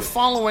 entire too.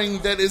 following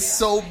that is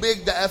so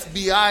big. The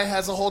FBI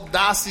has a whole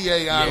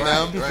dossier on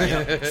them.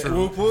 Right.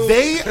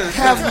 They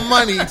have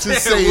money to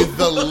say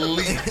the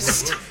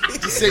least.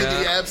 To say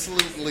the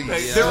absolute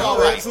least. They're all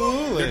right.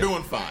 Absolutely. They're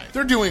doing fine.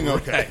 They're doing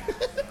okay.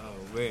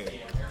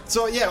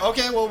 So yeah,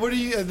 okay. Well, what do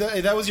you?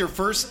 That was your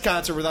first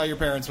concert without your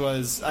parents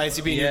was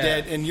ICP,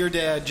 and your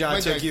dad John My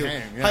took dad you.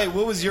 came, yeah. Hey,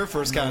 what was your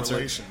first No concert?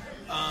 relation.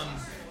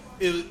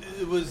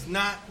 It was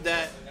not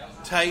that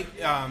tight.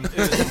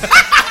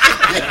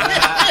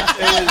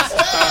 It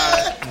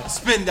was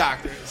Spin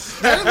Doctors.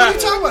 What are you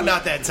talking about?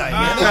 Not that tight,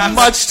 man.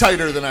 Much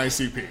tighter than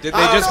ICP. Did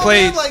they just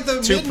play like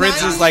the Two mid-90s?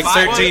 Princes like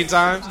 13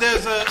 times?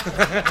 There's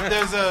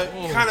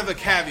a kind of a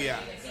caveat,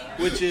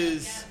 which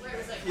is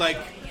like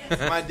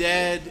my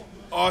dad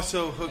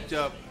also hooked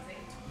up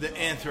the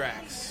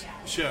Anthrax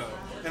show,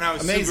 and I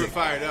was Amazing. super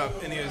fired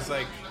up, and he was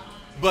like,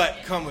 "But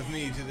come with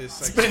me to this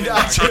like, Spin Spin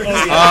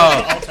Doctors.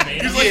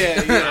 Doctors."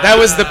 Yeah. That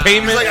was the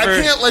payment He's like, for.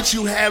 I can't let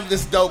you have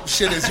this dope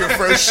shit as your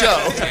first show.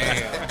 But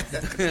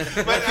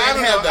I can't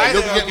don't have know. that. I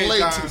You'll did be getting okay late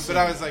time, too soon.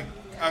 but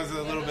I was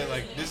a little bit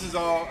like, "This is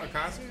all a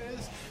concert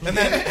is?" And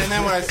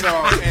then when I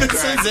saw This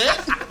Anthrax, is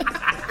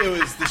it. it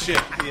was the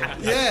shit. Yeah.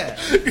 Yeah.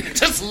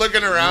 Just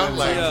looking around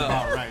like,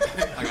 All right.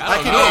 I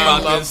don't know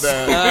about love this.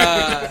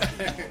 that.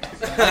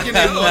 I can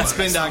name one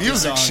Spin Doctors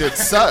Music song. shit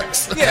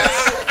sucks.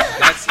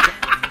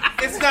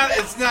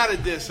 It's not a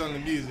diss on the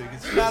music.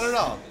 It's Not at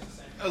all.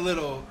 a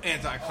little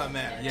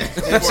anticlimactic.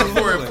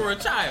 For a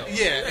child.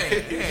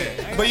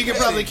 Yeah. But you can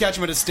probably catch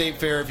them at a state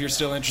fair if you're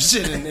still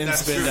interested in That's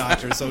Spin true.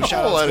 Doctors. So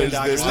shout All out that Spin is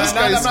Doctors. this. This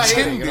I'm not guy's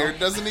hating, chin you know? beard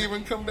doesn't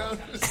even come down.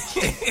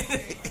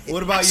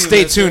 What about you?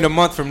 Stay Mister? tuned a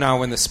month from now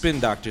when the Spin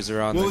Doctors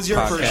are on. What the was your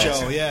podcast. first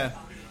show? Yeah.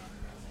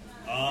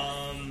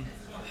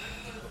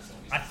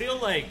 I feel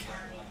like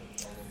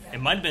it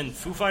might have been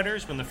Foo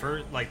Fighters when the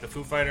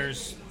Foo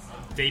Fighters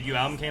debut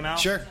album came out.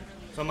 Sure.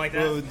 Something like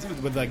that.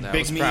 With like That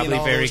Big was Me probably and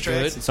all very those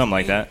tracks. good. Something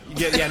like that.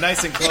 Yeah,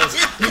 nice and close.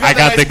 You I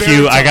got the nice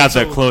cue. I baritone, got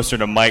the too. closer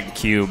to mic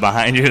cue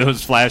behind you that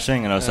was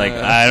flashing, and I was like,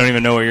 I don't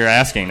even know what you're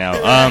asking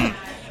now.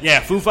 Yeah,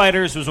 Foo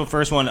Fighters was the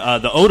first one.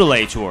 The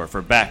Odelay tour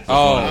for Beck.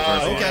 Was one of the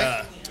first ones.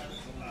 Okay.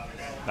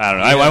 I don't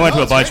know. I went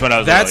to a bunch when I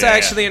was. That's little,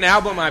 actually an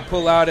album I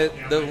pull out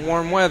at the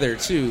warm weather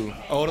too.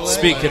 Odelay?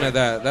 Speaking of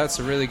that, that's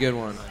a really good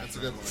one.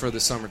 For the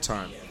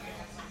summertime.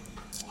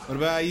 What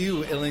about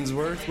you,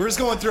 Illingsworth? We're just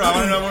going through. I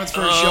want to know everyone's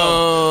first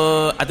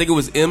show. I think it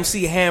was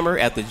MC Hammer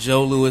at the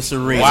Joe Louis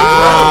Arena.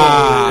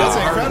 That's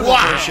an incredible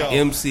first show.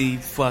 MC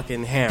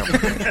fucking Hammer.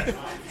 That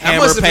Hammer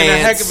must have been a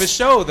heck pants. of a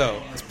show,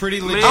 though. It's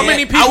pretty legit. How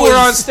many I people was- were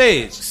on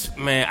stage?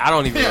 Man, I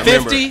don't even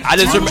remember. 50? I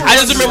just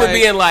remember Like-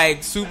 being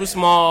like super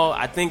small.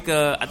 I think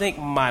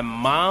my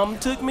mom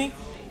took me.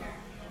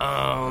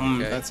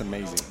 That's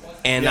amazing.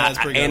 And Yeah, that's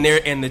pretty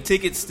good. and the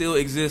tickets still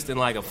exist in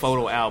like a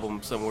photo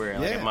album somewhere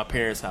like Yeah. at my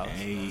parents' house.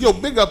 Yo,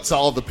 big up to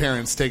all the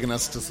parents taking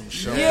us to some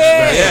shows.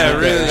 Yeah,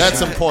 really. That's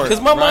important.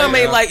 Because my mom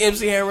right? ain't like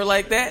MC Hammer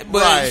like that,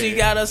 but Right. she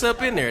got us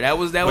up in there. That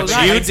was you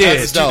right. did.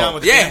 That's done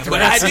with Yeah,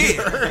 but I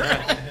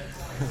Anthrax. did.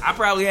 I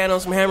probably had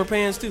on some Hammer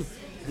pants too.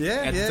 Yeah,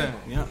 At the yeah. time,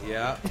 yeah.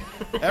 Yeah.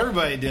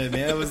 Everybody did,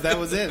 man. That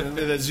was it. And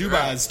the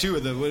Zubas too.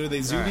 What are they?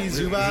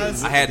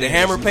 Zubas. I had the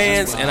Hammer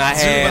pants, and I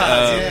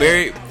had yeah.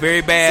 very very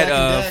bad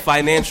Second deck.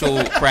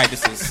 financial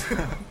practices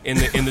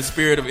in the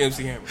spirit of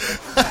MC Hammer.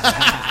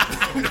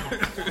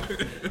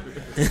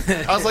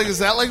 I was like, is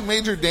that like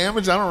Major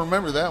Damage? I don't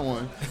remember that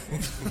one.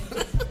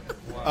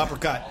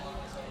 Uppercut.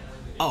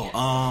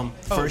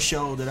 First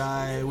show that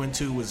I went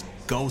to was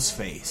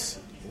Ghostface.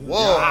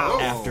 Whoa.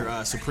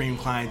 After Supreme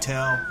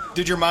Clientele.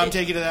 Did your mom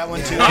take you to that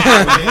one too?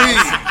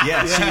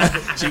 Yeah,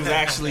 she was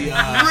actually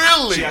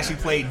Really? She actually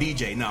played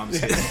DJ. No, I'm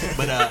just kidding.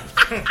 But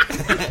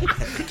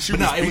She but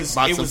no, it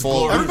beatboxing was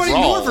full of glorious. Everybody knew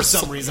her brawls. for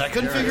some reason. I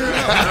couldn't figure it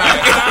out.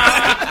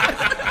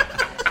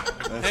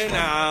 Hey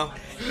now.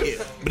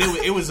 But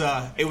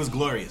it was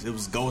glorious. It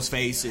was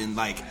Ghostface and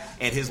like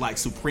at his like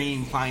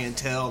Supreme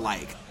Clientele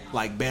like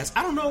best.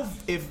 I don't know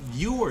if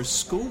you or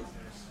Scoop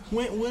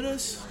went with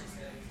us.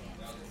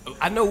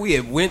 I know we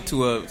had went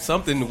to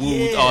something Wu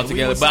Yeah, all we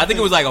together, went but I think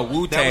it was like a something-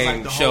 Wu that was Tang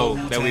like the show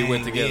whole that we Wu-Tang.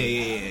 went together.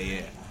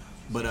 Yeah.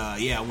 But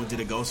I went to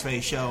the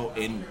Ghostface show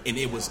and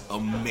it was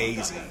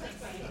amazing.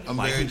 I'm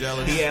Like, very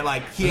jealous. He had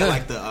like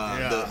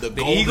the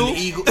golden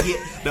eagle?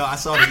 No, I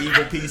saw the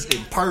eagle piece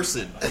in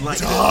person, and like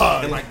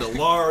the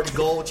large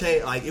gold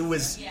chain. Like it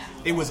was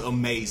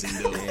amazing,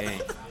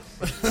 dude.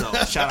 So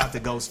shout out to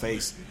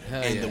Ghostface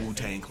and the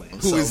Wu-Tang Clan.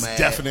 Who so is mad.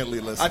 definitely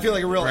listening. I feel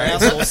like a real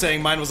asshole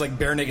saying mine was like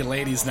bare naked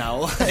ladies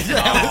now. Like,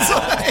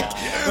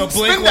 that was like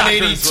Blink Spin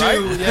 182. Doctors,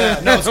 right? Yeah,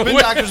 no, Spin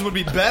Doctors would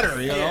be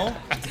better. You know,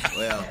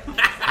 Well,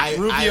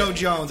 Rufio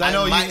Jones. I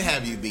know might you.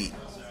 have you beat.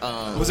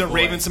 Was it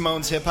Raven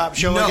Simone's hip hop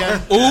show No. again?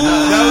 Ooh,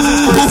 that was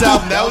his first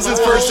album. That was his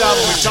first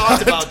album. We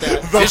talked about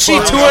that. Did she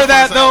tour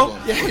that though?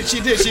 Yeah, she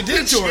did. She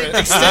did tour it.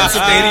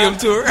 Extensive stadium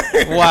tour.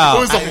 Wow.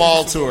 It was a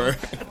mall tour.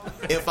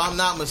 If I'm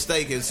not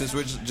mistaken, since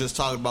we're just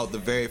talking about the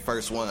very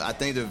first one, I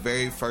think the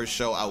very first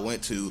show I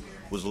went to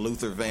was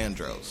Luther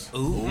Vandross.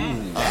 Ooh,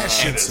 that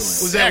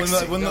shit's was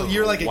that when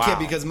you're like a kid?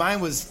 Because mine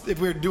was, if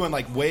we were doing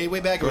like way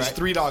back, it was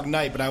Three Dog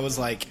Night, but I was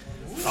like,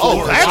 take that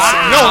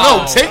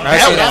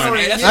one.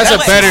 That's a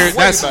better.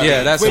 That's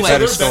a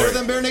better story. Better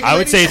than Bare Naked I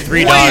would say Ladies?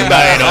 3 Dog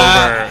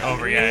Night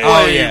over.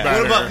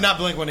 What about not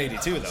Blink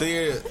 182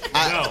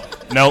 though?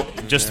 Nope,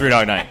 just 3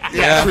 Dog Night.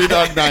 Yeah, 3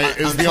 Dog Night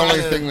is the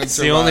only thing that's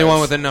the only one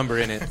with a number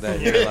in it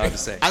that you're allowed to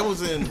say. I would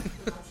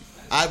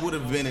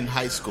have been in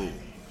high school,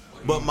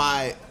 but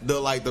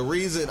the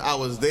reason I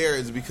was there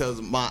is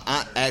because my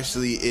aunt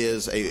actually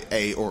is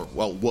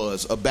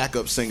was a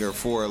backup singer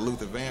for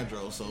Luther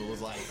Vandross, so it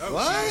was like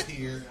what? She's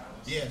here.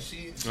 Yeah,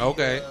 she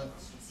okay.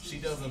 She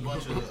does a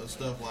bunch of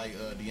stuff like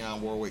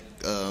Dionne Warwick,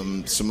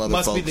 some other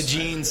Must folks. be the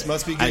genes.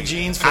 Must be good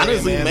genes for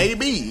honestly, you, man.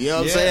 maybe. You know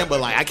what I'm saying? But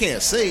like, I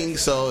can't sing,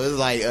 so it's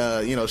like,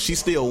 she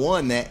still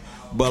won that.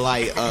 But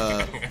like,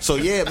 so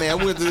yeah, man, I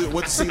went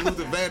to see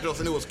Luther Vandross,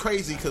 and it was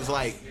crazy because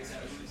like,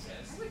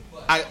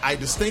 I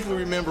distinctly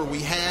remember we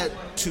had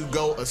to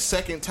go a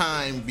second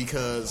time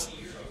because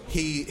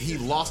he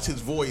lost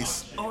his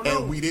voice,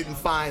 and we didn't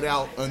find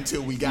out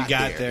until we got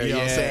there. You know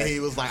what I'm saying?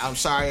 He was like, "I'm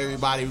sorry,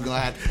 everybody, we're gonna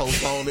have to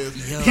postpone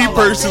this." He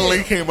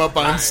personally came up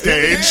on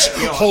stage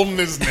holding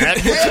his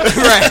neck.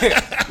 Right.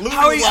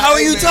 How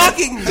are you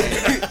talking?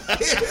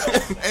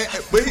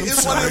 But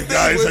it's one of the things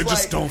guys, I like,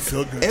 just don't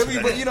feel good.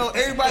 Everybody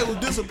was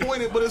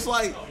disappointed, but it's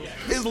like,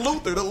 it's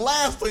Luther. The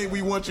last thing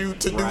we want you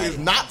to do is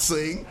not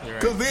sing,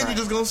 because then you're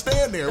just gonna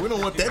stand there. We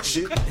don't want that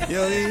shit. You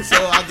know what I mean? So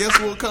I guess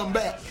we'll come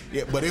back.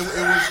 Yeah, but it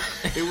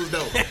was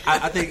dope.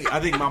 I think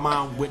my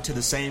mom went to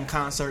the same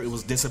concert. It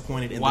was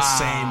disappointed in the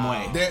same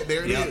way.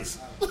 There it is.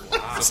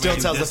 Still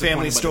tells the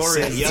family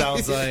story. It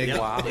sounds like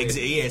wow.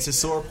 Yeah, it's a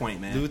sore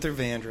point, man. Luther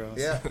Vandross.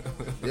 Yeah.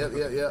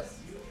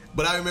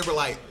 But I remember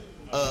like,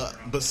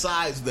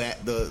 besides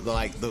that,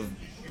 the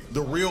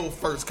real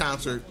first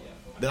concert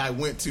that I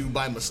went to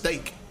by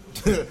mistake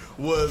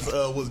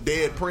was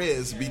Dead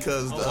Prez,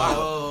 because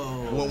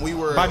when we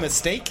were by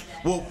mistake.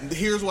 Well,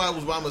 here's why it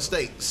was by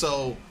mistake.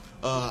 So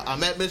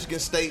I'm at Michigan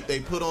State.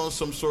 They put on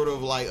some sort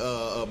of like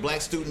a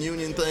Black Student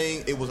Union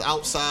thing. It was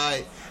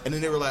outside, and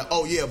then they were like,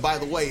 "Oh yeah, by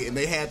the way," and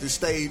they had this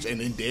stage, and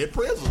then Dead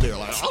Prez was there.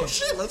 Like, "Oh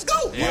shit, let's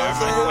go!" You know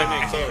what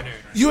I'm saying?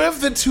 You have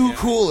the two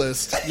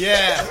coolest,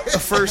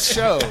 first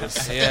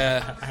shows.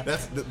 Yeah,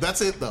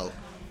 that's it though,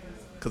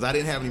 because I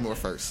didn't have any more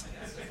first.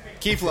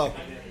 Keyflow.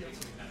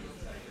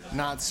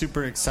 Not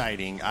super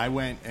exciting. I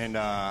went and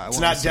it's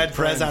not Dead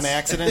Prez on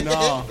accident.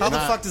 No, how the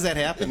fuck does that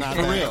happen? Not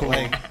for that real. cool.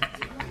 Like,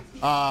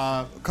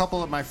 a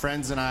couple of my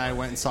friends and I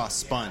went and saw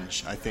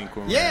Sponge, I think,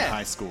 when we were in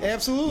high school.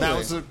 Absolutely. That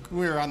was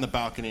we were on the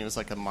balcony. It was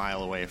like a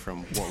mile away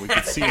from what we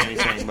could see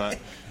anything, but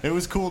it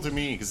was cool to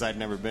me because I'd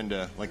never been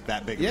to like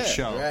that big of a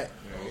show. Right.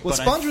 Well,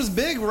 Sponge was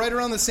big right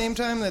around the same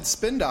time that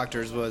Spin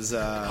Doctors was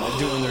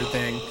doing their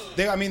thing.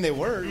 They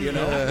were, you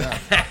know.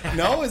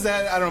 No, is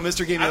that, I don't know,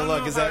 Mr. gave me a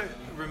look. Is that,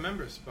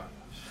 remember Sponge?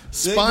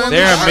 Sponge.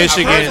 They're a I've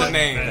Michigan heard band. the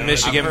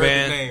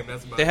name.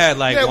 That's about They had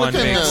like one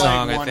within big the,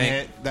 song, I one think.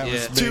 hit that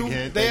was a big two?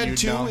 hit They that had you'd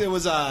two. know. It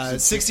was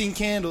 16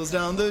 Candles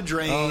Down the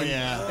Drain. Oh,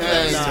 yeah.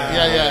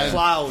 And,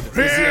 Cloud was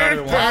the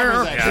other one.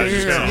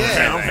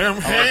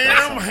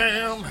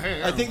 Ham.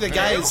 I think the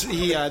guy is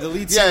the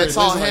lead singer. It's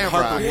all lives in, ham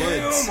Harper rock.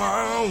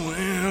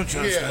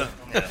 Woods.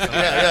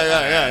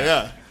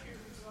 Yeah.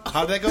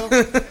 How'd that go?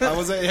 How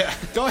was it? Yeah.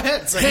 Go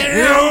ahead.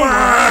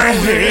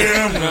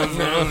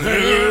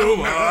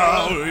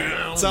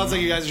 Sounds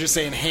like you guys are just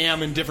saying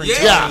ham in different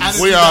tones. Yeah,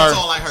 we are. That's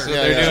all I heard.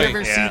 Yeah, Did you yeah.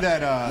 ever see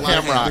that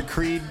Ham rock. the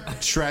Creed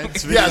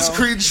Shreds video? Yes,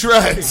 Creed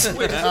Shreds.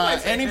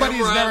 Anybody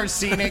who's never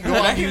seen it, go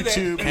on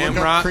YouTube, Ham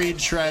look rock. up Creed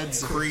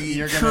Shreds.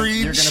 You're gonna Creed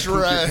poop your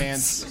Shreds.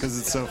 pants because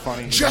it's so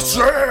funny. I'm just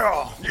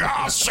gonna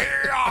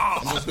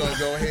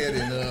go ahead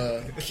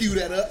and cue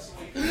that up.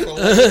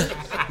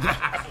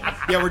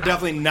 Yeah, we're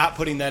definitely not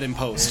putting that in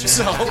post.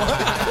 So,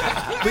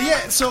 but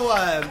yeah, so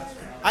I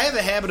have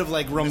a habit of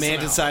like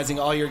romanticizing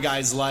all your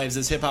guys' lives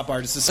as hip hop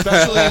artists,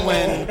 especially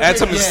when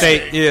That's a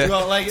mistake. Yeah.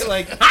 Well, like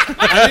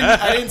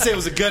I didn't say it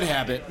was a good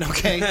habit,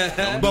 okay?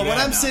 But when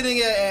I'm sitting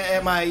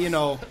at my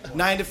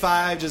 9 to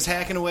 5, just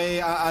hacking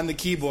away on the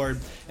keyboard,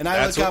 and I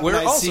That's look up what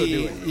and we're I also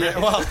see, doing. yeah,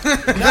 well,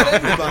 not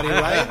everybody,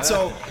 right?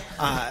 So,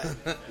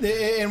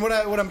 and what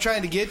I'm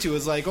trying to get to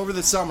is like over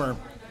the summer.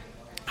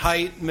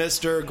 Height,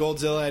 Mr.,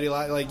 Goldzilla, Eddie,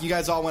 like you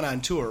guys all went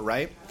on tour,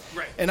 right?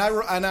 Right. And I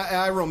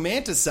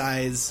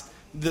romanticize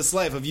this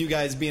life of you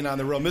guys being on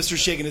the road. Mr.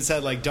 shaking his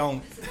head like,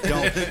 don't. Do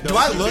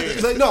I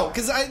look like, no?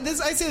 Because I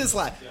say this a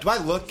lot. Do I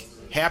look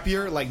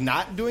happier like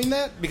not doing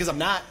that? Because I'm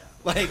not.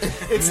 Like,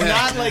 it's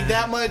not like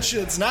that much.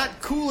 It's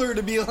not cooler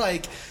to be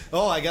like,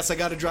 oh, I guess I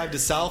got to drive to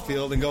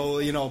Southfield and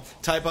go,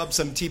 type up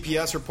some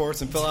TPS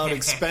reports and fill out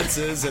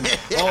expenses. And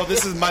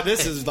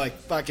this is like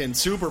fucking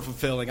super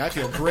fulfilling. I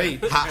feel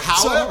great.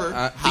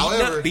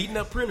 However, beating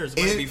up printers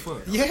might be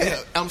fun. Yeah,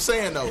 I'm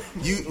saying though,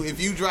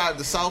 if you drive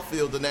to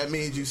Southfield, then that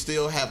means you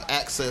still have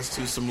access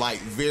to some like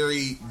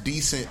very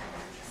decent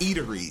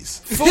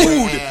eateries. Food.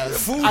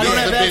 I don't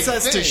have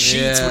access to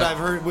Sheets,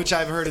 which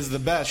I've heard is the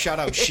best. Shout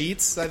out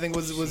Sheets. I think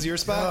was your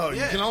spot.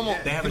 You can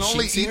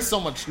only eat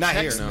so much. Not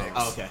here. No.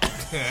 Oh, okay.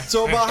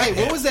 So, hey,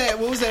 what was that?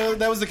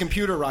 That was the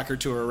Computer Rocker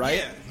tour,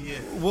 right?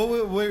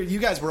 Yeah. You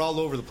guys were all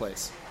over the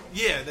place.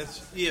 Yeah,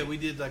 we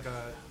did like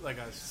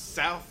a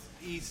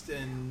southeast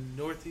and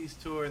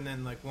northeast tour, and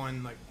then like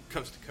one like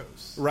coast to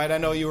coast. Right. I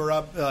know you were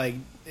up like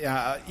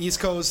East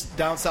Coast,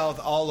 down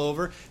south, all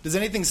over. Does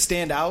anything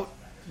stand out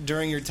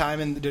during your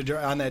time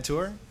on that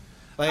tour?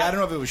 Like, I don't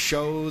know if it was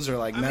shows or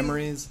like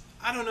memories.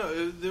 I don't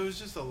know. There was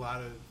just a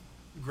lot of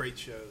great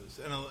shows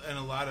and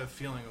a lot of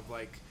feeling of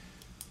like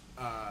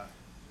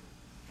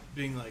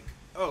being like,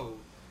 oh,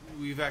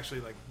 we've actually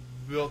like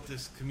built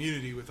this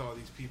community with all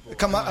these people.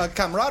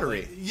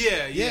 Camaraderie.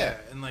 Yeah.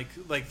 And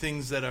like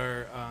things that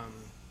are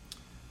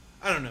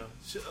I don't know,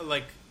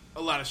 like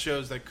a lot of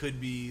shows that could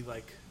be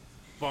like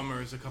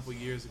bummers a couple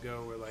years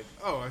ago were like,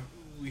 oh,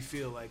 we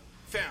feel like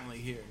family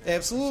here now.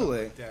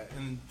 Absolutely. Like that.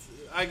 And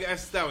I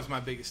guess that was my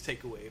biggest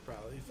takeaway,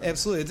 probably.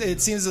 Absolutely.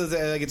 It seems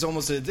like it's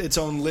almost its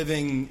own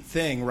living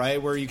thing,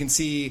 right? Where you can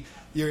see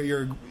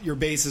your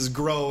bases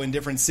grow in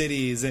different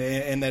cities,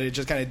 and that it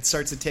just kind of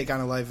starts to take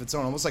on a life of its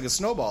own, almost like a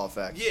snowball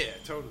effect. Yeah,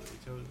 totally.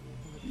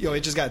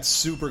 It just got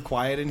super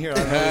quiet in here. I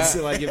don't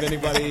know like if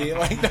anybody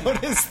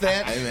noticed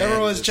that. Hey, man,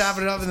 everyone was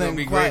chopping it up and then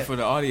be quiet. Great for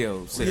the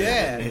audio.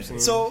 Yeah.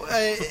 So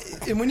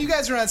and when you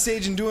guys are on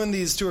stage and doing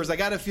these tours, I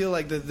got to feel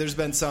like that there's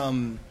been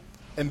some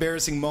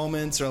embarrassing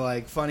moments or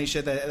like funny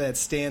shit that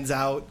stands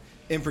out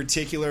in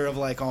particular of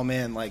like, oh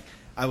man, like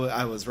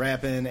I was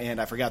rapping and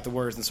I forgot the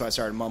words and so I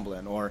started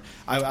mumbling, or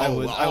I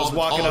was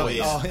walking up.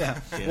 Oh yeah.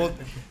 Well,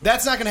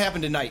 that's not going to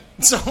happen tonight.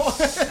 So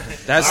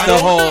that's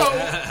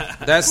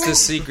the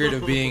secret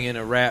of being in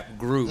a rap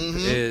group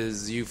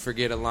is you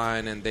forget a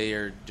line and they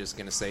are just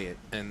going to say it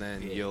and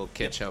then you'll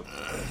catch up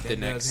the next.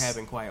 That does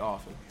happen quite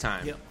often.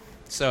 Time. Yep.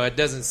 So it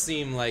doesn't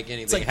seem like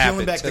anything it's like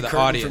happened back to the curtain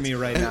audience for me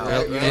right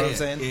now. You know what I'm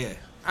saying? Yeah.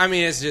 I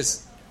mean, it's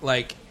just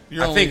like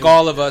I think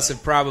all of us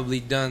have probably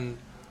done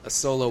a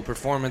solo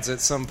performance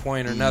at some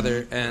point or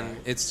another, and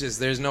it's just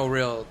there's no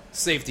real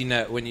safety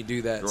net when you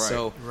do that. Right.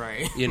 So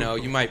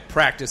you might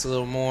practice a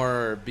little more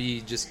or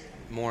be just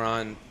more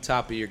on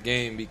top of your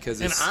game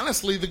because and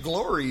honestly, the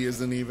glory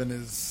isn't even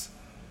as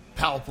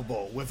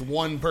palpable with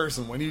one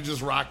person. When you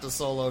just rocked a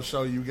solo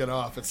show, you get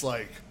off. It's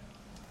like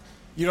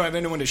you don't have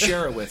anyone to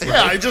share it with. Right?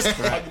 Yeah, I just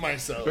hug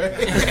myself.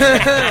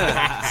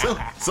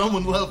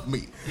 Someone loved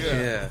me.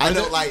 Yeah. I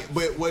know,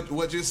 but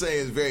what you're saying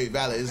is very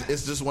valid.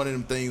 It's just one of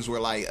them things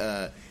where, like,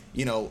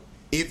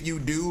 if you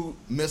do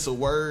miss a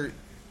word,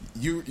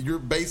 you're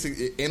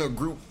basically in a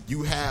group.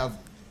 You have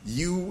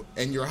you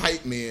and your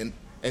hype man,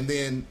 and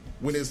then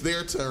when it's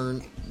their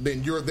turn,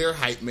 then you're their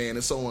hype man,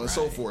 and so on and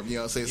so forth. You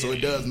know what I'm saying? So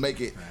it does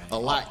make it a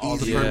lot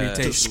easier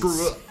to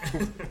screw up. You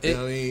know what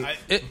I mean?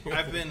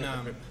 I've been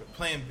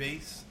playing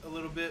bass a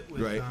little bit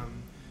with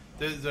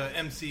there's a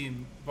MC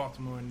in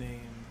Baltimore named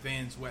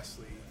Vance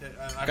Wesley.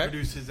 I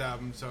produced his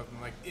album, so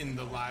I'm like in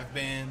the live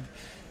band,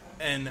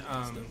 and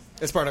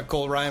it's part of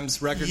Cole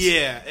Rhymes Records.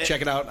 Yeah,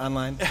 check it out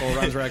online, Cole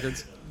Rhymes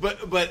Records.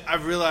 But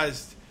I've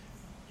realized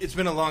it's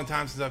been a long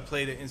time since I've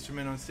played an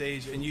instrument on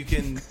stage, and you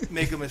can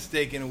make a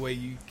mistake in a way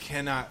you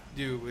cannot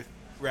do with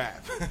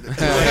rap.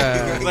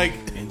 like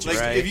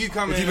if you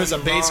come in miss a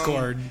bass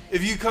chord,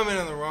 if you come in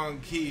on the wrong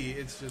key,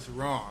 it's just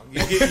wrong.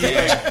 You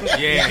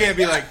can't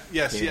be like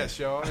yes,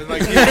 y'all. And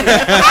like,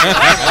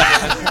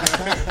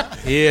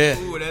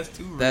 Ooh, that's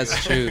too real.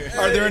 That's true.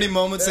 Are there any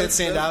moments that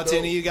stand out to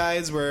any of you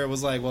guys where it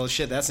was like, well,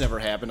 shit, that's never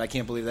happened. I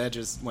can't believe that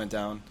just went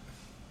down.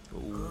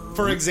 Ooh.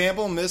 For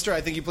example, Mister,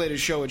 I think you played a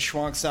show at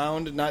Schwank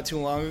Sound not too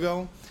long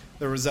ago.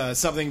 There was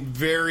something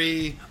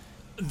very.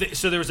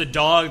 So there was a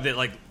dog that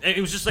it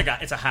was just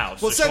it's a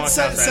house. Well, set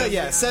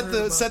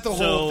the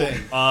whole thing.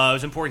 It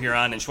was in Port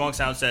Huron, and Schwank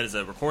Soundset is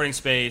a recording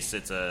space.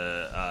 It's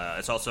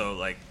it's also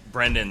like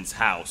Brendan's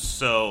house.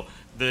 So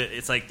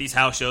it's like these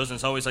house shows, and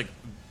it's always like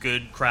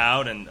good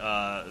crowd. And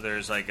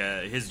there's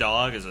his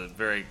dog is a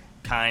very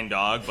kind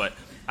dog, but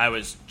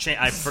I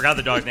forgot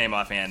the dog's name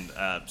offhand.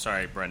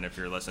 Sorry, Brendan, if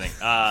you're listening.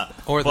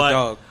 Or the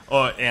dog.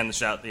 Oh, and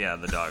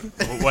the dog.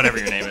 Whatever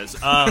your name is. So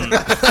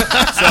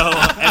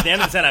at the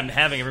end of the set, I'm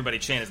having everybody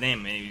chant his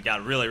name, and he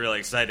got really, really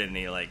excited, and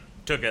he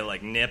took a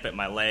nip at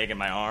my leg and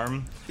my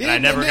arm. He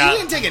and he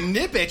didn't take a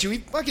nip at you. He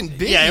fucking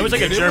bit you. Yeah, it was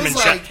like a German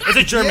Shepherd. It's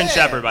a German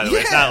Shepherd, by the way.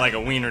 It's not like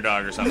a wiener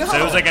dog or something. No. So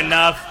it was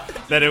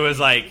enough that it was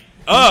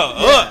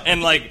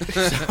And like,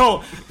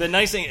 so the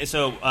nice thing,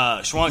 so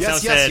Schwong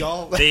Sound said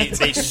y'all.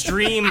 they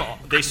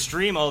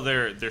stream all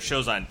their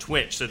shows on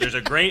Twitch. So there's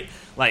a great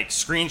like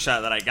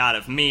screenshot that I got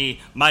of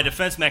me. My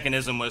defense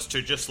mechanism was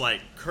to just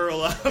like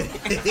curl up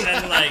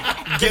and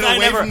like get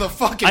away from the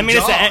fucking. I mean,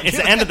 dog. it's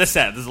the end of the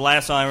set. This is the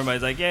last song.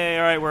 Everybody's like, "Yay,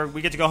 all right,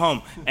 we get to go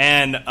home."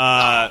 And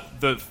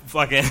the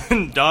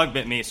fucking dog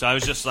bit me. So I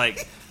was just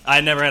like,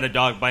 I never had a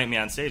dog bite me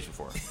on stage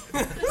before.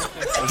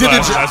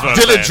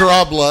 Did it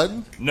draw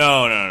blood?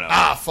 No.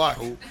 Ah, fuck.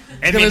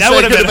 I mean, that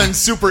would have been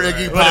super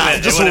Iggy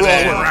Pop. Just roll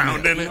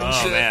around in it. And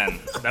shit. Man,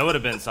 that would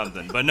have been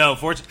something. But no,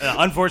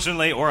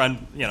 unfortunately, or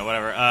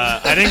whatever.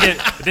 I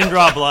didn't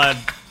draw blood,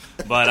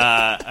 but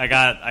I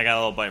got a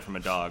little bite from a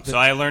dog. So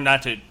I learned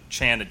not to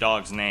chant a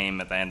dog's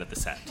name at the end of the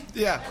set.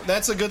 Yeah,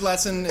 that's a good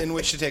lesson in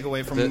which to take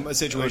away from a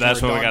situation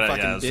That's where what a we dog got.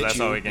 fucking Yeah, bit that's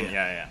you. all we can.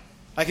 Yeah.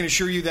 I can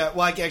assure you that.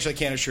 Well, I actually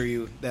can't assure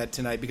you that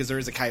tonight because there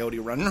is a coyote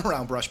running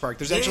around Brush Park.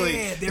 There's actually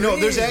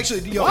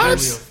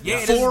there's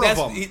four of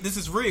them. This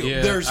is real.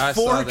 Yeah, There's I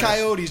 4 saw that.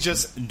 coyotes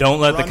just. Don't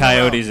let the running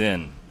coyotes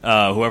in.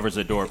 Whoever's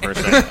the door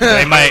person, they'll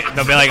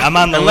be like, "I'm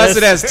on the Unless list."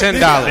 it has $10.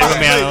 They put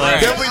me on the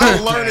list. Definitely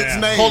don't learn its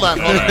name. Hold on.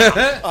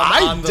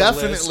 I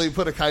definitely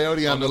put a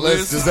coyote on the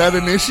list. Is that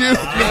an issue?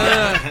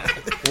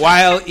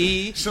 While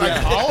E. Should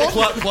I call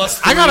him? Plus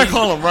I gotta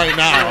call him right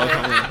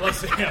now. Plus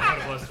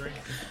 3.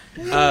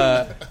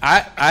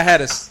 I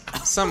had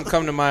something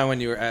come to mind when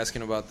you were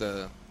asking about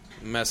the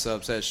mess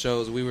ups at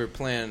shows. We were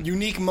playing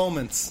Unique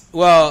moments.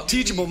 well,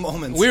 Teachable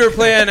moments. we were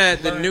playing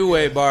at the New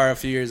Way bar a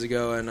few years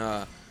ago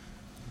and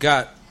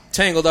got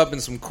tangled up in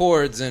some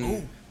cords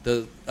and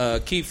the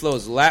Keith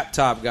Flow's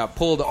laptop got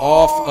pulled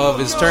off of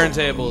his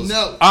turntables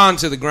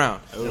onto the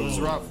ground. It was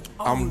rough.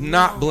 I'm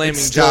not blaming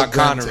still John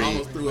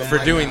Connery for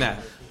doing that.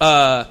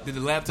 Did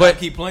the laptop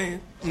keep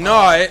playing?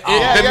 No,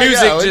 the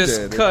music it just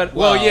did. cut.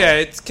 Wow. Well, yeah,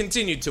 it's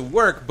continued to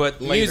work,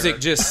 but Later. music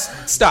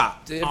just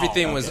stopped.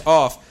 Everything was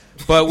off.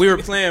 But we were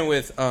playing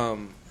with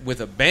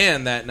a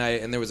band that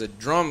night, and there was a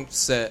drum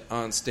set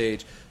on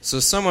stage. So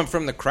someone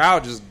from the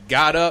crowd just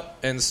got up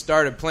and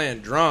started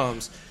playing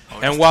drums.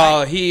 And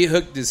while he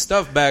hooked his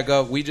stuff back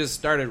up, we just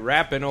started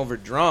rapping over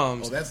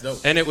drums. Oh, that's dope.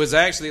 And it was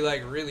actually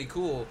like really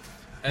cool.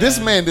 This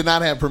man did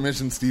not have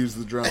permissions to use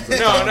the drums. No, he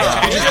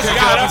just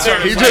got up there.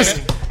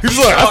 He's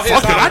like,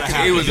 I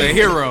can. He was a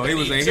hero. He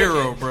was a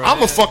hero, bro.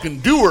 I'm a fucking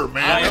doer,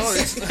 man.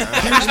 Here's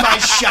my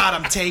shot.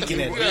 I'm taking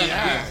it.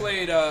 We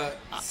played a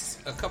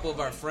couple of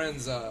our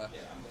friends are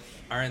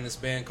in this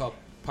band called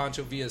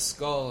Pancho Villa's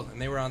Skull, and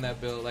they were on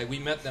that bill. Like we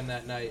met them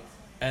that night,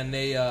 and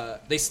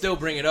they still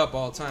bring it up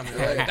all the time.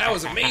 They're like, that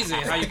was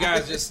amazing how you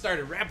guys just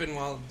started rapping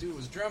while the dude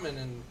was drumming,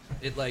 and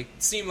it like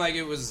seemed like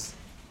it was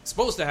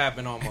supposed to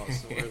happen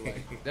almost. So we're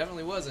like,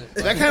 definitely wasn't.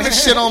 That kind of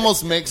shit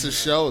almost makes a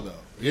show, though.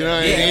 You know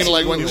what I mean?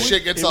 Like when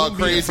shit gets all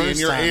crazy and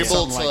you're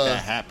able to. Like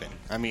that happen.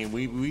 I mean,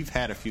 we've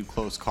had a few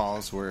close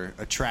calls where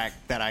a track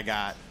that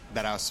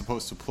I was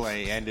supposed to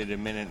play ended a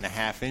minute and a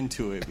half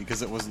into it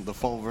because it wasn't the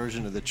full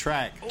version of the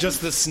track.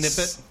 Just the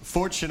snippet.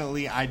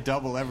 Fortunately, I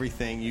double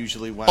everything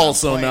usually when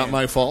Also I'm playing, not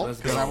my fault.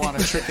 because I want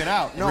to trick it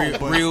out. No,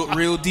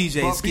 real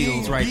DJ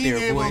skills right being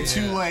there, boy. able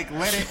to like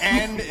let it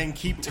end and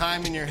keep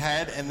time in your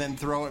head and then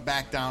throw it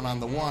back down on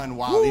the one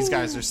while these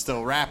guys are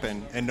still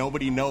rapping and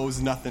nobody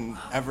knows nothing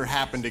ever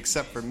happened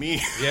except for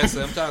me. Yeah,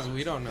 sometimes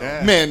we don't know.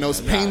 Yeah. Man,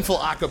 those painful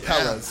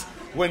acapellas.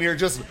 When you're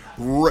just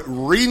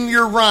reading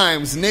your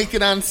rhymes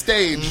naked on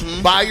stage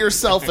by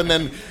yourself, and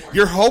then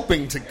you're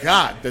hoping to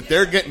God that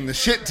they're getting the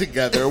shit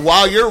together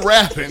while you're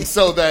rapping,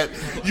 so that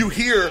you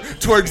hear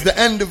towards the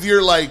end of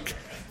your like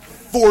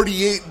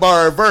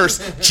 48-bar verse.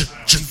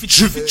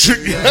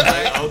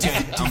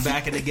 Okay, I'm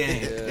back in the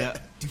game. Yeah.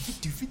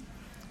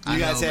 You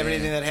guys have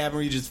anything that happened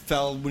where you just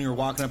fell when you were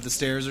walking up the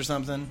stairs or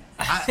something?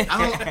 I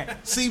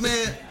don't see,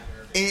 man.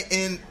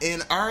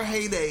 In our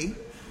heyday,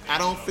 I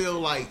don't feel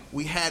like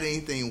we had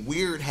anything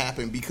weird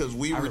happen because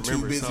we were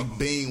too busy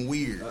being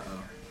weird.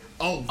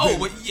 Oh,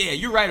 but yeah,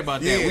 you're right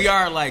about that. Yeah. We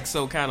are like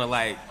so kind of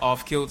like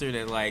off kilter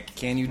that like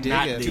Can you dig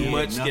not it? too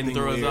much Nothing can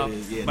throw us weird off.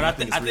 is- But I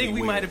nothing's think really we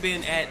weird. might have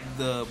been at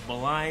the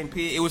Blind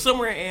Pig. It was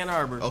somewhere in Ann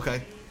Arbor.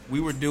 Okay.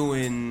 We were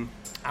doing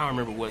I don't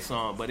remember what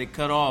song, but it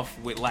cut off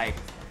with like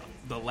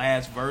the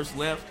last verse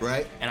left.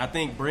 Right. And I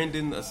think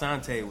Brendan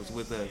Asante was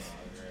with us.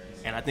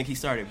 And I think he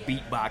started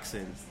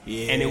beatboxing.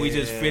 Yeah. And then we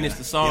just finished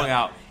the song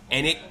out.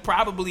 And it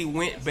probably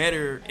went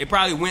better. It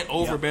probably went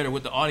over better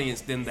with the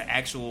audience than the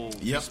actual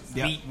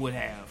beat would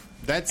have.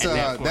 That's at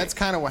that point. that's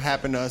kind of what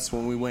happened to us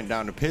when we went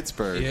down to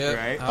Pittsburgh. Yeah,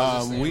 Right. I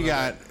was just We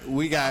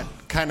saying got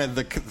kind of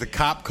the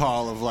cop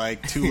call of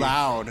like too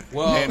loud.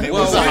 Well, and it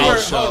was a we were,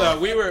 house show. hold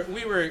on. We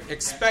were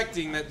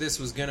expecting that this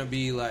was gonna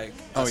be like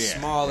a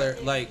smaller,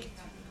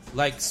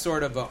 like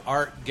sort of an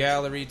art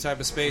gallery type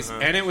of space,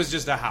 and it was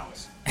just a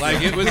house.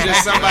 Like it was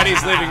just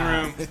somebody's living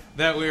room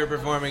that we were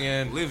performing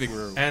in. Living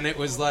room. And it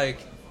was like,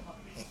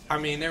 I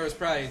mean, there was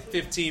probably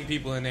 15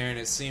 people in there, and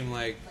it seemed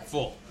like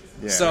full.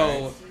 Yeah,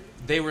 so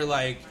they were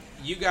like,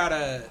 you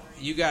gotta.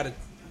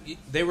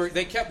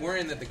 They kept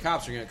worrying that the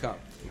cops were gonna come.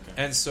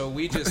 And so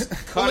we just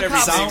Well, cut the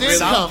cops everything. did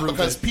come soundproof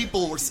because it.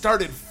 people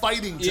started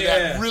fighting to Yeah.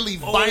 that really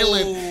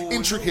violent,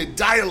 intricate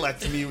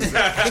dialect music.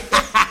 Yeah,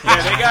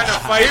 they got in a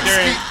fight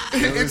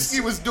during. Insky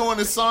was doing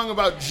a song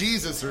about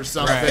Jesus or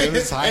something, Right. It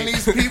was hype. and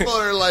these people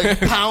are like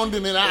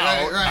pounding it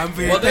out. I'm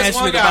very Well, this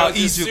one passionate guy about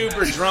was just Egypt.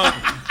 super drunk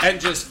and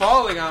just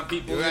falling on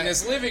people in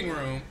his living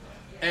room.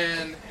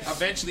 And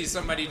eventually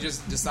somebody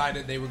just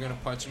decided they were going to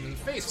punch him in the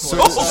face for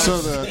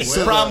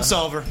it. Problem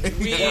solver.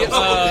 We,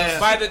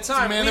 by the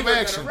time man we of were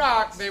going action. to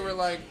rock, they were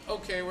like,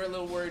 okay, we're a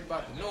little worried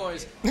about the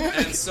noise.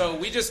 And so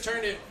we just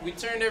turned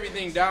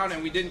everything down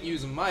and we didn't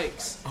use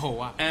mics. Oh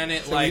wow! And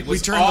it we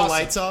was turned the awesome.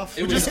 lights off?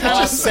 It We was Just kind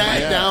of awesome.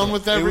 sat down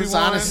with It everyone. was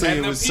honestly, And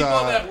it the was. people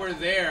that were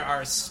there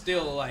are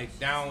still like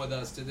down with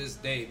us to this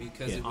day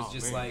because it was Oh,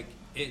 just man. like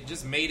it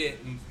just made it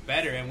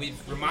better, and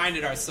we've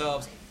reminded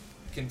ourselves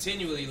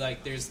continually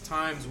like there's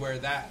times where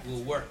that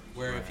will work.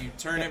 Where if you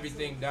turn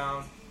everything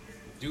down,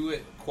 do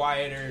it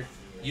quieter.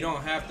 You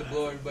don't have to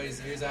blow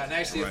everybody's ears out. And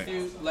actually, a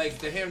few like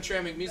the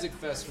Hamtramck Music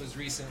Fest was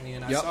recently,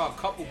 and I saw a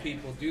couple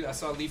people do. I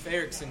saw Leif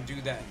Erikson do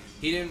that.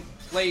 He didn't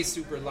play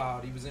super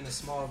loud. He was in a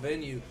small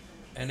venue.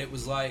 And it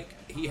was like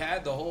he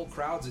had the whole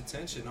crowd's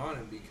attention on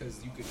him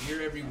because you could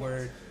hear every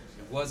word.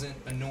 It wasn't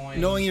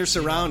annoying. Knowing your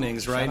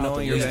surroundings, right?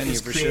 Knowing your venue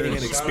for sure. Creating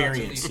an Shout out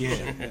to experience. Leif.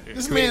 Yeah.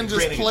 This man just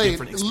creating a played,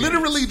 different experience.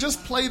 literally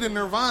just played a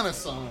Nirvana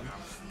song.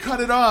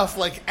 Cut it off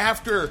like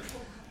after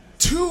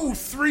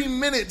 2-3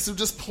 minutes of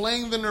just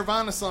playing the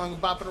Nirvana song,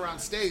 bopping around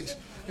stage,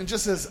 and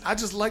just says, "I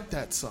just like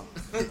that song."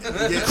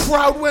 The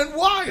crowd went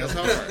wild.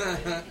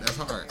 That's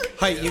hard.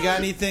 Height, you got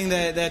anything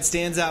that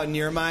stands out in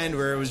your mind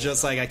where it was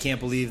just like, I can't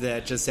believe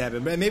that just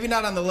happened? But maybe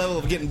not on the level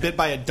of getting bit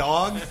by a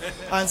dog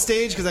on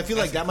stage, because I feel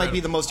like that might be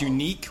the most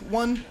unique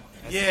one.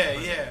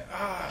 Yeah.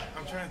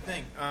 I'm trying to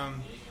think.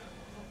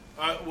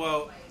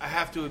 Well, I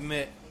have to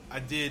admit, I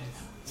did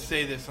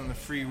say this on the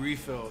Free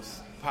Refills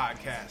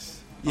podcast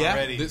Yeah?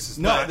 already. This is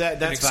No, not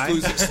that's an fine.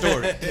 exclusive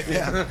story.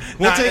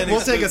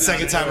 We'll take a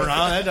second time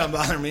around. That doesn't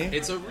bother me.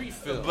 It's a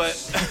refill.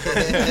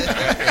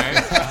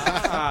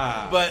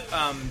 But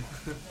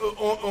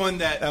on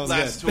that was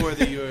last good. tour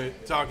that you were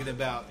talking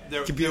about,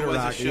 there Computer was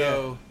Rock, a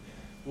show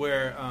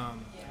where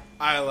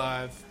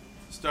iLive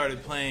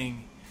started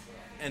playing,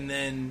 and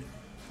then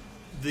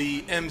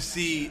the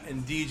MC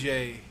and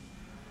DJ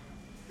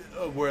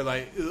were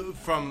like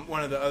from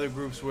one of the other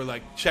groups were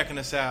like checking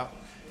us out,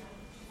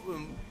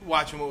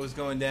 watching what was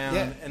going down,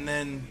 Yeah. and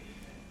then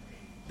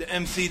the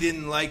MC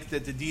didn't like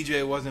that the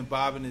DJ wasn't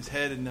bobbing his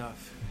head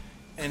enough,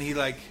 and he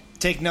like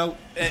Take note.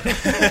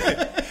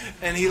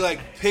 and he like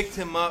picked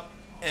him up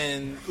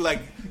and like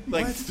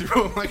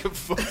threw him like a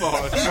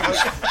football.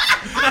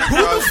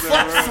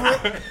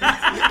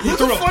 He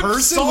threw a person?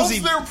 Was Solves he?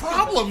 their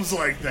problems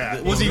like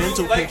that. Was he?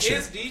 like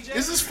his DJ?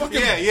 Is this fucking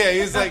Yeah,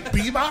 he's like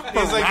Bebop?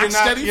 he's like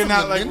Rocksteady you're from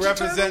not the like Ninja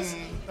representing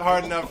Turtles?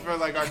 hard enough for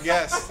like our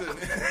guests.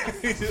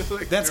 He's just,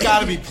 like, That's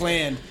got to be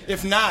planned.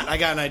 If not, I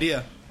got an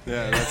idea.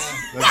 Yeah, that's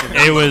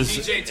It was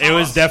DJ it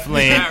was Toss.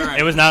 definitely Yeah, right.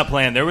 it was not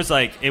planned. There was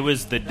like it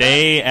was the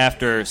day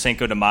after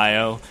Cinco de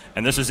Mayo,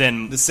 and this was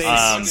in The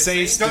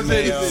Seis de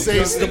Mayo.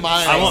 Saves the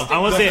mind. I won't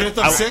The say 5th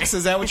of 6?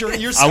 Is that what you're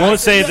I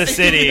won't say the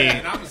city.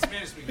 And I'm a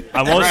Spanish speaker.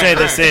 I won't say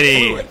the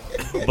city,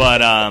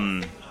 but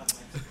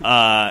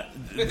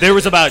there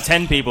was about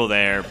 10 people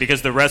there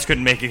because the rest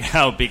couldn't make it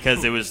out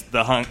because it was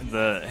the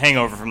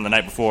hangover from the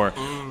night before.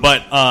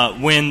 But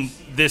when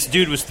this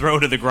dude was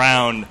thrown to the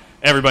ground,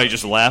 everybody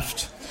just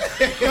left.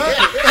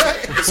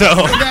 So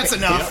That's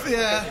enough.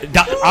 Yeah.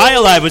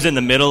 iAlive was in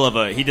the middle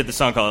of he did the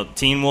song called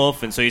Teen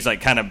Wolf, and so he's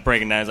like kind of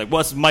breaking down. He's like,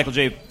 what's Michael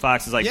J.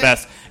 Fox's like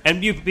best?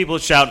 And people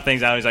shout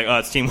things out. He's like, oh,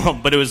 it's Teen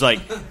Wolf. But it was like,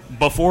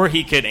 before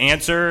he could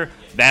answer,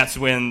 that's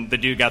when the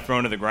dude got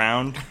thrown to the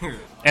ground.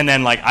 And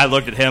then like, I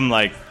looked at him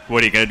like,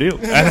 what are you going to do?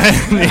 And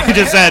then he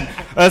just said,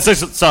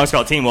 this song's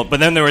called Teen Wolf. But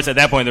then at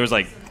that point, there was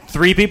like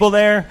 3 people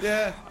there.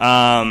 Yeah.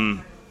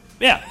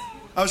 Yeah.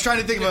 I was trying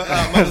to think of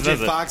a Michael J.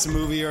 Fox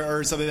movie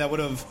or something that would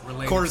have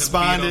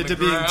corresponded to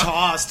being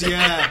tossed.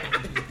 Yeah.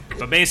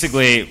 But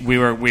basically, we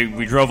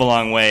drove a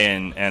long way,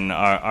 and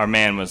our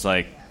man was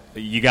like,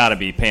 you got to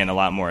be paying a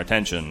lot more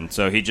attention.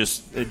 So he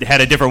just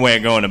had a different way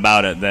of going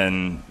about it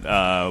than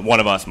one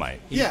of us might.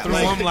 Yeah. Threw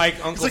him like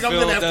Uncle It's like I'm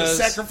Phil gonna have to does.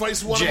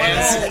 sacrifice one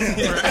Jazz. of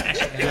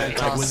my own.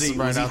 Like, was he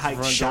right out the hyped front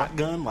door.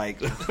 shotgun? Like,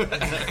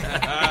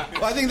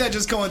 Well, I think that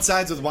just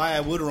coincides with why I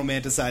would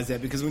romanticize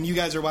that, because when you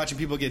guys are watching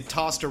people get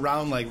tossed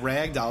around like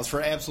rag dolls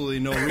for absolutely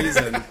no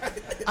reason,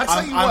 I'll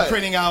tell you I'm what.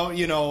 printing out,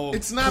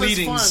 It's not as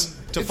pleadings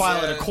fun. to It's,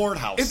 file at a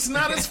courthouse. It's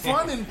not as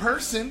fun in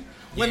person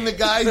when the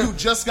guy who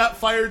just got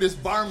fired as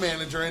bar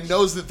manager and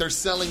knows that they're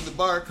selling the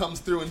bar comes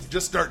through and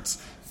just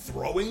starts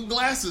throwing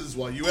glasses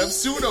while you have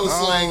pseudo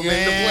slang in to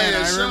play a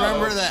I show.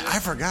 remember that. I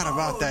forgot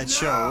about that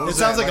show. It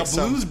sounds like a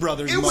Blues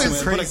Brothers It moment.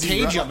 was Put a crazy,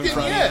 cage up in Yeah,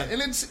 front yeah, of you.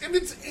 and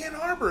it's Ann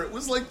Arbor. It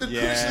was like the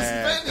Yeah, Christmas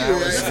that venue.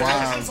 was And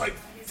wild. it's like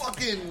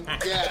fucking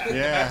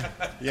yeah.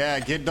 Yeah.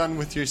 Get done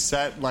with your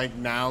set, like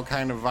now,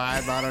 kind of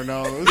vibe. I don't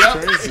know. It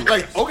was crazy.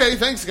 Like, okay,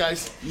 thanks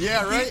guys.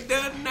 Yeah, right.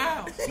 Done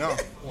now. No,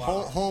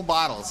 Whole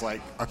bottles,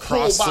 like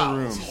across the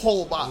room.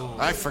 Whole bottle.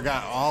 I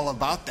forgot all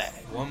about that.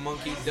 One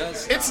monkey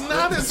does. It's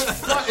not as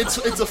fun.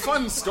 It's a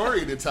fun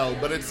story to tell,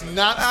 but it's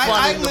not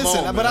fun in the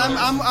moment. But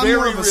I'm very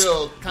more of a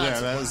real.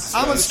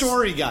 I'm a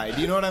story guy. Do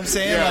you know what I'm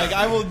saying? Yeah. Like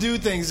I will do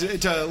things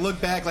to look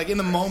back. Like in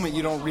the moment,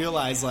 you don't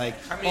realize. Like,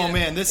 oh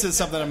man, this is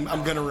something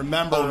I'm going to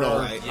remember. Oh no,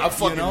 I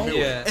fucking knew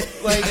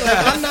it. Like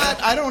I'm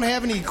not. I don't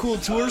have any cool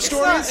tour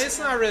stories. It's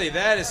not really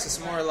that. It's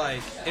just more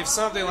like if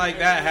something like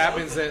that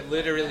happens that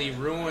literally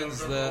ruins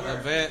the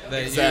event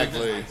that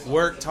you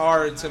worked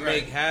hard to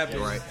make happen.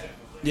 Right.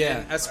 Yeah.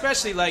 And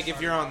especially like if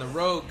you're on the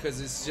road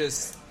because it's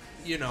just,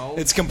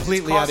 it's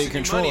completely out of your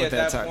control at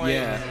that time. Point.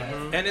 Yeah.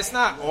 Mm-hmm. And it's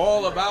not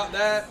all about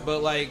that,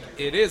 but like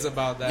it is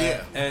about that.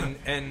 Yeah.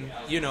 And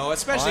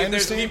especially if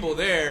there's people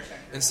there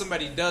and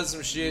somebody does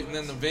some shit and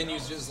then the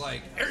venue's just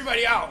like,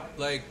 everybody out.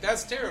 Like,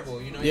 that's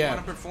terrible. You want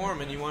to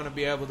perform and you want to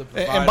be able to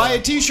provide. And buy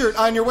a t-shirt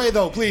on your way,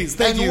 though, please.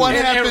 Thank you.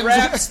 And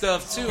rap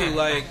stuff, too.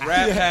 Like,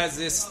 rap has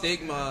this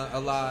stigma a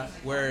lot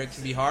where it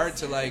can be hard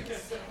to, like,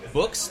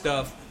 book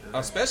stuff,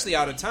 especially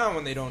out of town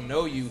when they don't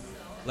know you.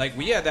 Like,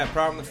 we had that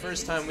problem the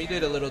first time we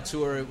did a little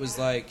tour. It was,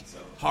 like,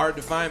 hard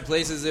to find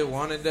places that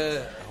wanted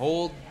to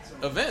hold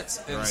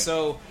events. And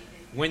so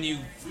when you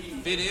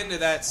fit into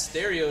that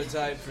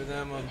stereotype for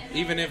them,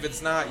 even if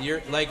it's not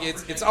your, like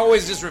it's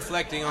always just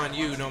reflecting on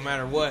you, no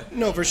matter what.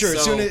 No, for sure.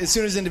 So, as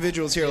soon as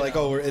individuals hear like,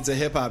 oh, it's a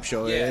hip hop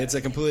show, it's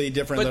a completely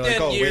different. But they're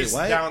then like, oh, years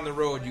wait, what? down the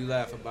road, you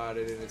laugh about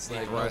it, and it's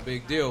like no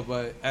big deal.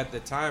 But at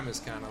the time, it's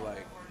kind of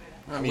like.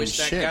 I wish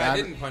that guy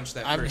didn't punch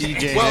that person.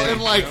 DJing. Well,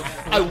 and like,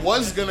 I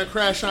was going to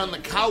crash on the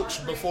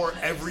couch before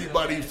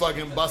everybody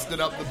fucking busted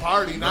up the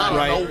party. Now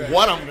I don't know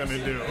what I'm going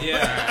to do.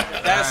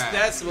 Yeah,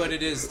 that's what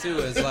it is, too.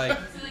 Is like,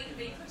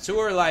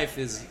 tour life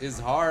is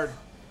hard,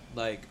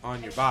 like,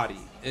 on your body.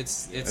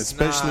 It's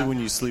especially not, when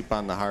you sleep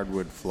on the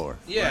hardwood floor.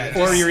 Yeah.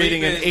 Or you're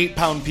eating an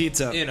 8-pound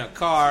pizza. In a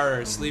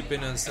car or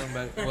sleeping on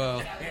somebody.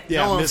 Well,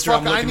 yeah, Mr.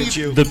 I'm looking at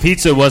you. The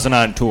pizza wasn't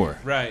on tour.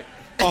 Right.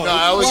 Oh, no,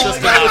 I was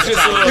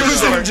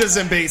just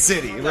in Bay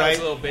City, right? That was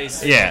a little Bay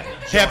City. Yeah.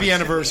 Happy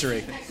anniversary.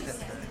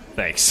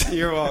 Thanks.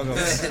 You're welcome.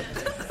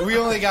 We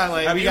only got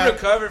like. Have you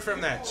recovered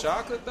from that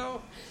chocolate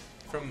though?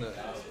 From the.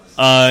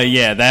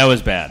 Yeah, that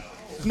was bad.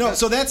 No,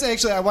 so that's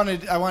actually I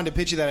wanted to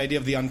pitch you that idea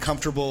of the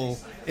uncomfortable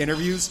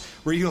interviews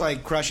where you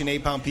like crush an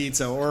 8-pound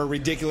pizza or a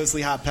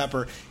ridiculously hot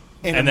pepper.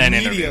 And then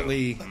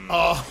immediately,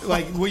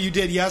 like what you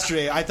did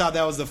yesterday, I thought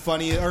that was the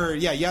funniest. Or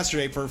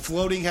yesterday for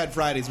Floating Head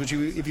Fridays, which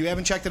if you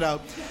haven't checked it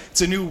out,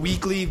 it's a new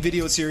weekly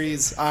video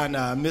series on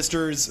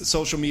Mr's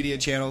social media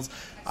channels.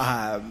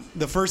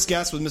 The first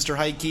guest was Mr.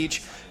 Hyde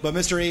Keech, but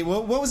Mr. A,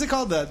 what was it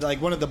called?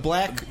 One of the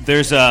black.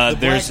 There's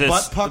this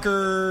butt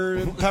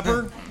pucker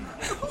pepper.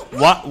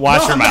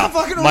 Watch your mouth,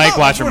 Mike.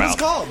 Watch your mouth.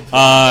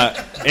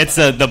 It's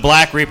the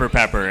Black Reaper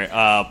pepper.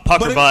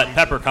 Pucker Butt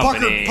Pepper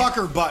Company.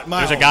 Pucker Butt.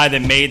 There's a guy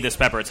that made this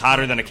pepper. It's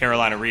hotter than a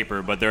Carolina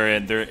Reaper, but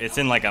it's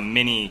in like a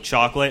mini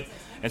chocolate.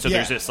 And so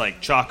there's this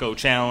like Choco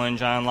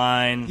challenge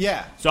online.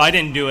 Yeah. So I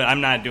didn't do it.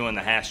 I'm not doing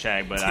the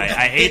hashtag, but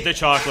I ate the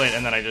chocolate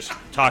and then I just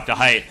talked to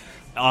Height.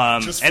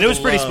 And it was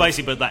pretty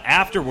spicy, but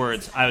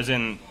afterwards I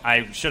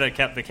should have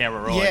kept the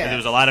camera rolling. There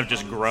was a lot of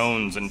just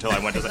groans until I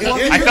went to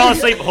I fell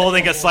asleep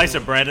holding a slice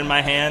of bread in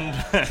my hand,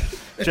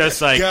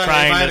 just like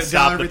trying to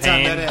stop the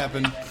pain. Time that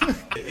happened.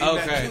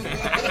 Okay.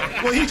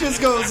 Well, he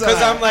just goes because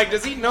I'm like,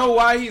 does he know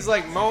why he's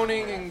like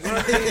moaning and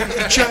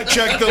check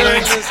the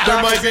links?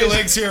 There might be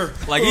links here.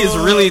 Like he's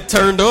really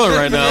turned on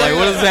right now. Like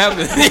what is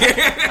happening?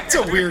 It's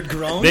a weird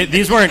groan.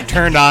 These weren't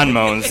turned on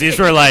moans. These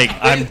were like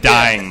I'm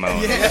dying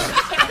moans.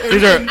 Yeah.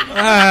 These are.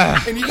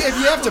 And if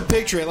you have to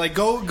picture it, like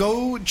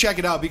go check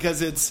it out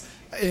because it's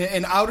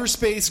an outer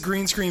space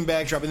green screen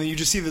backdrop, and then you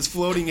just see this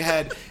floating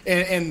head,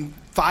 and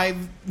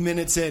 5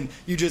 minutes in,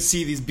 you just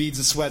see these beads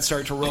of sweat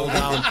start to roll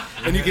down,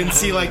 and you can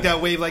see like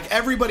that wave. Like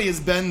everybody has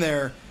been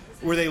there,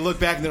 where they look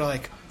back and they're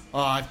like, "Oh,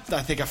 I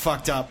think I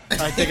fucked up.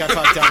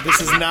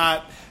 This is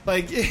not."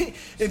 Like,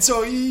 and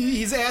so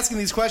he's asking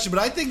these questions,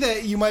 but I think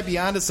that you might be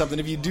onto something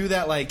if you do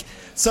that, like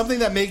something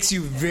that makes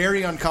you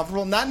very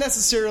uncomfortable. Not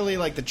necessarily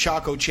like the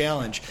Choco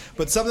Challenge,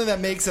 but something that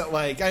makes it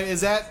like,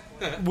 is that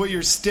what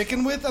you're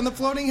sticking with on the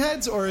Floating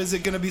Heads, or is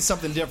it going to be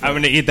something different? I'm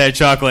going to eat that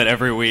chocolate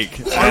every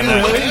week. Are you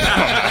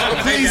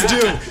really? Please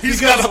do.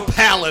 He's got a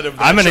pallet of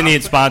that. I'm going to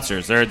need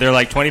sponsors. They're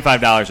like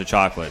 $25 a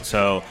chocolate.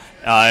 So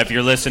if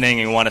you're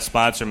listening and want to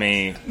sponsor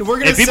me,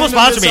 if people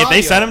sponsor me, if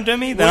they send them to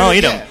me, then I'll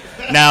eat them.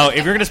 Now, if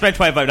you're going to spend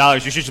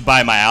 $25, you should just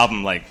buy my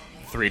album like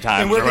 3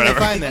 times and where or whatever.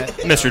 Can they find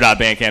that?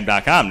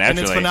 Mr.bandcamp.com, naturally. And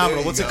it's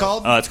phenomenal. What's it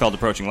called? It's called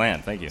Approaching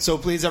Land. Thank you. So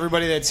please,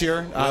 everybody that's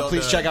here,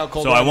 please check out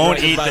Cold. So I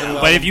won't eat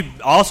but if you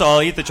also,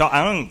 I'll eat the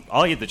chocolate.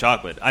 I'll eat the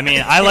chocolate. I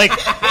mean, I like.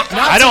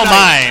 I don't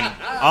mind.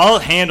 I'll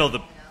handle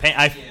the pain.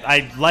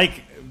 I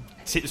like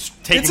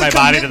taking my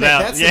body to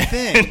that. That's the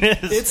thing.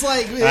 It's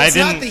like it's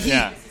not the heat.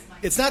 Yeah.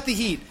 It's not the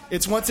heat.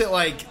 It's once it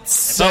like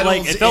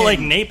settles it felt like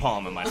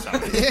napalm in my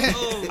stomach.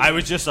 I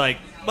was just like,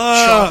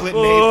 chocolate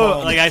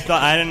napalm. Like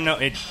I didn't know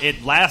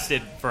it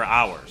lasted for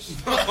hours.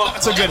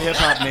 That's a good hip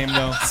hop name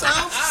though.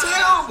 Sounds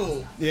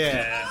terrible.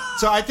 Yeah.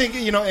 So I think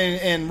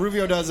and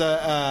Ruvio does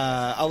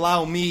a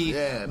Allow Me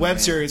web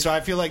series, so I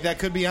feel like that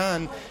could be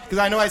on because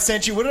I know I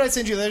sent you. What did I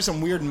send you? There's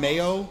some weird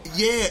mayo.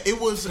 Yeah, it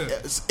was.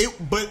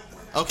 But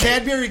okay.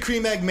 Cadbury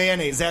cream egg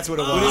mayonnaise. That's what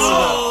it was.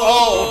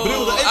 But it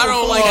was I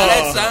don't like how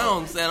that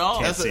sounds at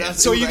all.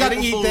 So you got to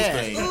eat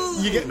that.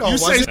 You get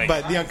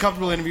but the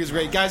uncomfortable interview is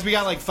great, guys. We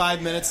got like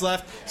 5 minutes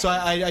left, so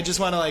I just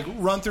want to like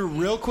run through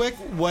real quick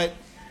what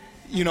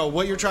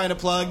you're trying to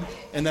plug,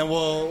 and then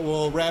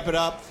we'll wrap it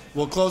up.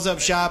 We'll close up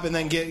shop and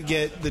then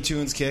get the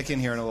tunes kicking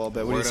here in a little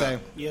bit. What do you say?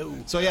 Yo.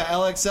 So yeah,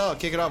 LXL,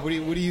 kick it off. What are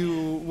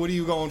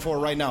you going for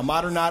right now?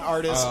 Modern Knot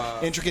Artist,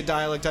 Intricate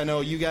Dialect. I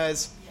know you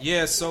guys.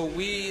 Yeah, so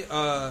we,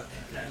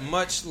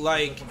 much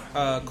like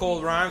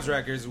Cold Rhymes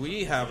Records,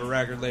 we have a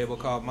record label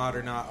called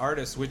Modern Knot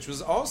Artists, which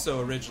was also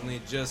originally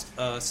just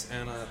us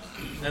and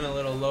a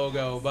little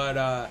logo.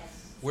 But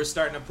we're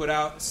starting to put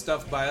out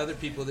stuff by other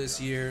people this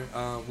year.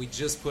 We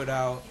just put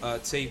out a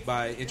tape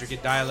by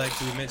Intricate Dialect,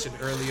 who we mentioned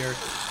earlier,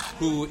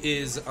 who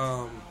is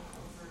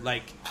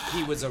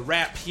he was a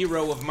rap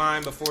hero of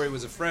mine before he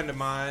was a friend of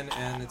mine,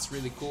 and it's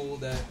really cool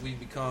that we've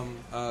become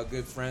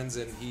good friends.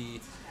 And he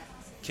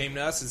came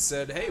to us and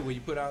said, "Hey, will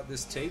you put out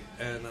this tape?"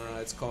 And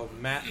it's called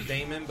Matt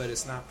Damon, but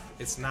it's Matt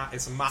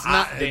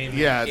Damon.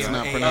 Yeah, it's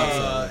not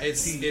pronounced.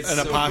 It's an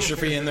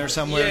apostrophe in there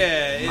somewhere.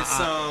 Yeah, it's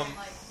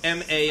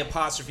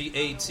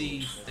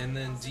MA''AT and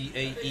then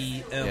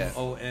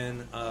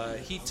DAEMON.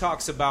 He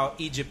talks about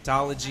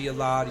Egyptology a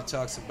lot. He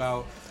talks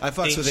about I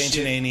fucks with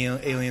ancient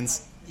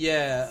aliens.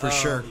 Yeah, for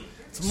sure.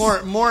 It's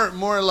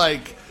more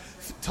like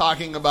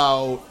talking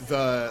about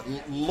the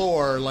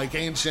lore, like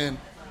ancient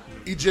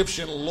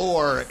Egyptian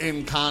lore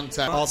in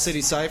context. All City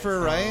Cypher,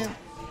 right?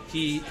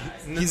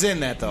 He's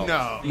in that though.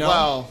 No.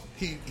 Well,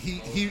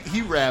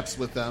 he raps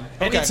with them.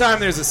 Anytime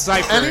there's a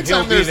cipher,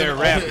 he'll be there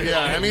rapping.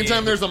 Yeah,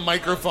 anytime there's a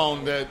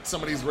microphone that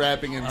somebody's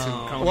rapping into.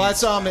 Well, I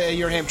saw him at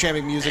your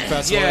Hamtramck Music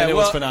Festival, and it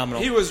was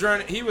phenomenal. He was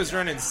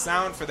running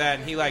sound for that,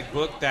 and he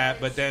booked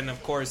that. But then,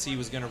 of course, he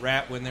was going to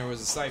rap when there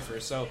was a cipher.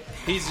 So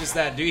he's just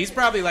that dude. He's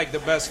probably like the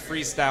best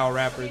freestyle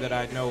rapper that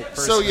I know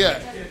personally. So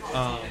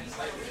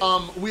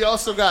yeah, we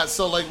also got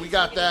we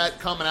got that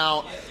coming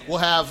out. We'll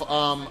have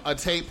a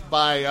tape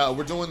by.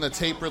 We're doing the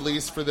tape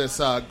release for this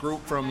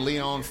group from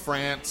Lyon,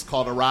 France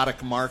called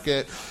Erotic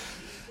Market.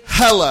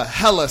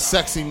 Hella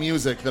sexy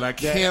music that I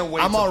can't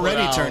wait. I'm to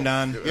already put out. turned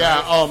on.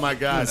 Yeah. Oh my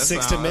god.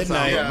 6 to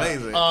midnight.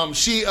 Amazing.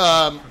 She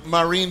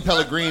Maureen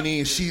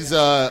Pellegrini. She's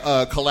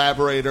a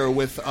collaborator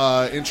with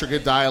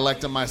Intricate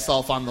Dialect and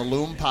myself on the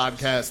Loom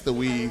podcast that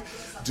we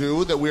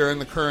do. That we're in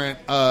the current.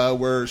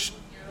 We're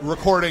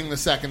recording the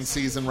second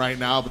season right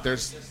now, but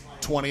there's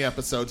 20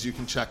 episodes you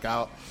can check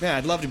out. Yeah,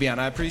 I'd love to be on.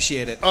 I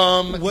appreciate it.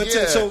 But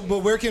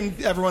where can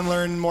everyone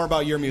learn more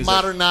about your music?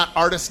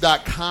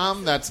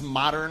 ModernKnotartist.com. That's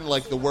modern,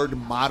 like the word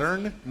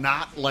modern,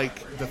 not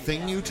like the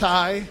thing you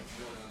tie.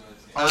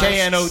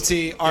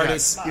 KNOT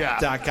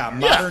artists.com.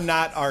 Modern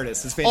Knot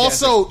Artists. It's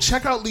fantastic. Also,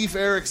 check out Leif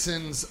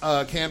Erickson's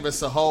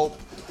Canvas of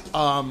Hope.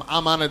 I'm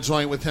on a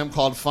joint with him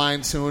called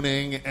Fine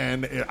Tuning,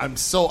 and I'm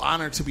so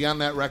honored to be on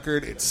that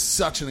record. It's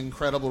such an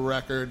incredible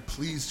record.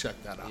 Please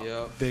check that out.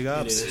 Yep. Big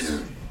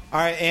ups. All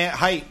right, and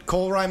Height,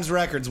 Cold Rhymes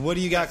Records. What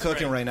do you got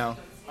cooking right now?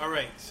 All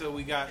right, so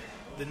we got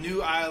the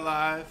new I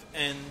Alive,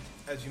 and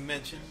as you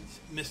mentioned,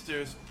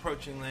 Mr.'s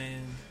Approaching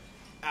Land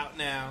out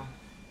now.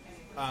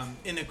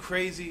 In a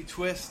crazy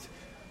twist,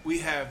 we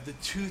have the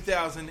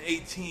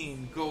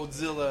 2018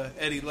 Goldzilla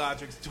Eddie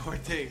Logic's tour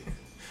tape.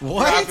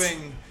 What?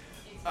 Dropping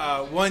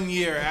 1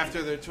 year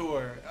after their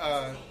tour.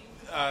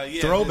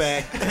 Yeah,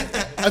 Throwback.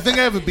 I think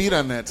I have a beat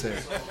on that too.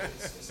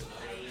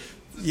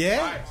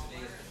 Yeah?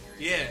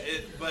 Yeah,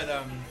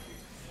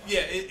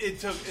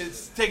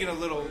 it's taken a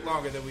little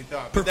longer than we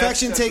thought. But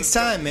Perfection takes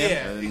time, man.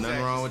 Yeah, There's exactly.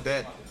 nothing wrong with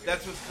that.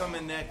 That's what's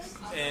coming next,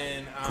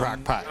 and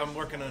Crockpot. I'm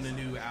working on a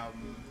new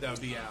album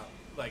that'll be out,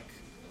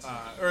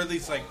 or at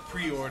least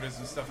pre-orders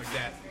and stuff like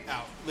that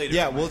out later.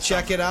 Yeah, we'll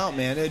check it out,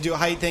 man.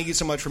 Height, thank you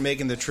so much for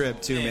making the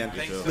trip too, man.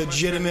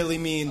 Legitimately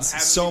means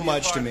so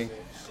much to me.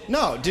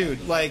 No, dude,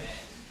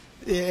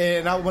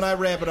 and when I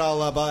wrap it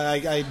all up,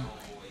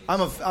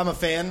 I'm a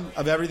fan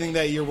of everything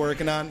that you're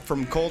working on,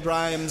 from Cold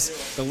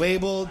Rhymes, the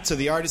label, to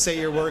the artists that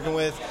you're working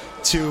with,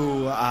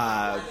 to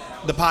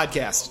the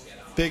podcast.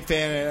 Big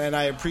fan, and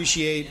I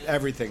appreciate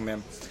everything,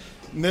 man.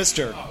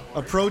 Mr.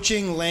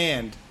 Approaching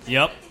Land.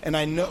 Yep. And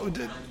I know...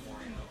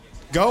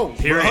 Go.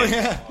 Period. Bro.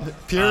 Yeah.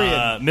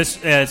 Period. It's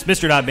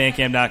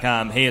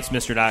Mr.Bandcamp.com. Hey, it's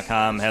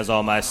Mr.com. Has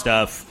all my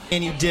stuff.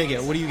 And you dig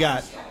it. What do you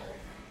got?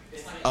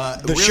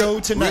 Show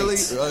tonight.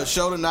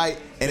 Show tonight,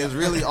 and it's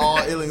really all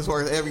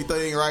Illingsworth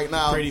everything right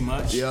now. Pretty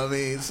much. You know what I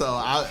mean?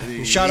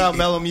 So shout out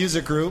Mellow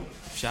Music Group.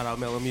 Shout out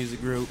Mellow Music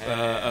Group.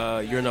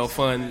 You're No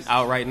Fun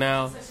out right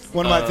now.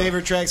 One of my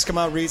favorite tracks come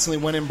out recently,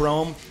 When in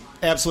Brome.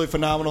 Absolutely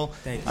phenomenal.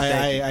 Thank you.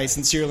 I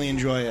sincerely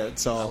enjoy it.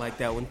 So I like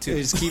that one too.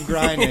 Just keep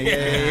grinding.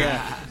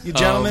 Yeah. You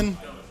gentlemen,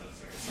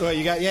 what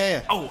you got?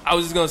 Yeah. Oh, I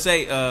was just gonna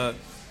say,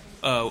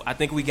 I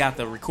think we got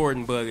the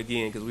recording bug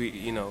again because we,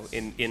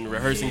 in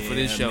rehearsing for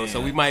this show,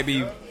 so we might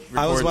be.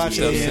 I was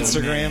watching the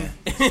Instagram.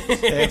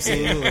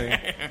 Absolutely.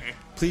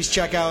 Please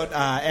check out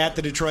at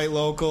the Detroit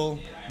Local,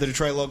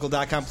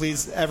 thedetroitlocal.com.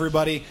 Please,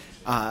 everybody.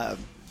 I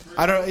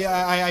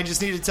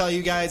just need to tell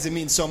you guys, it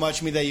means so much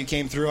to me that you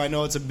came through. I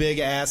know it's a big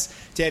ask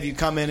to have you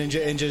come in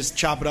and just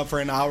chop it up for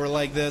an hour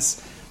like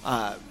this.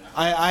 I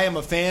am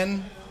a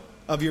fan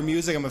of your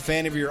music. I'm a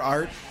fan of your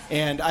art.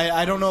 And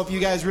I don't know if you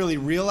guys really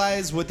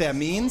realize what that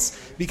means,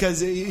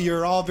 because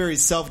you're all very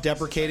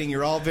self-deprecating.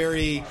 You're all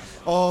very,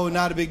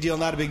 not a big deal,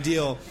 not a big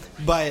deal.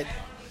 But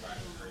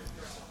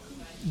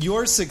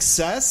your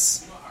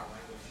success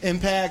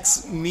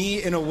impacts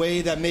me in a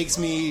way that makes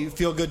me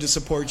feel good to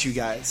support you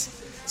guys.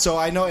 So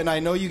I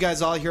know you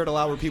guys all hear it a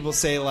lot where people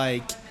say,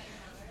 like,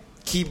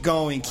 keep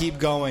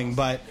going.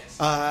 But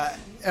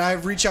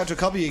I've reached out to a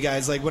couple of you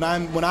guys. Like, when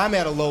I'm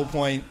at a low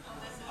point,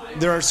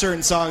 there are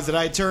certain songs that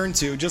I turn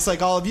to, just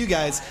like all of you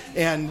guys.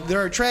 And there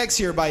are tracks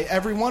here by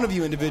every one of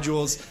you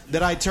individuals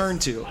that I turn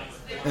to.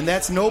 And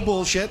that's no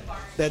bullshit.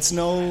 That's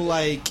no,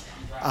 like,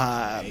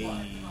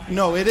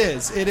 no, it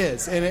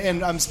is.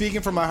 And I'm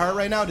speaking from my heart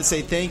right now to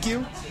say thank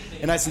you.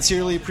 And I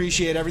sincerely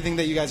appreciate everything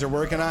that you guys are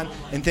working on.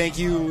 And thank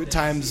you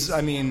times,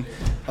 a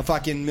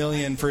fucking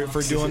million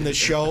for doing this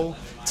show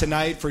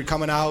tonight, for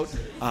coming out,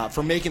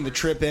 for making the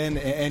trip in,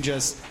 and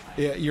just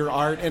your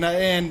art.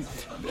 And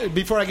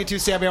before I get too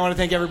sappy, I want to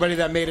thank everybody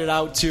that made it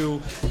out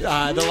to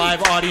the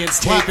live audience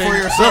taping. For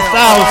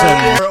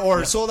yourself.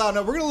 Or sold out.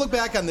 Now, we're going to look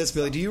back on this,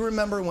 Billy. Do you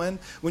remember when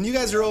you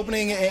guys are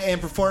opening and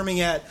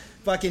performing at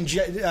fucking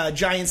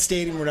Giant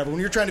Stadium or whatever, when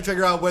you're trying to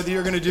figure out whether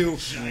you're going to do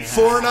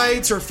 4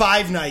 nights or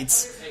 5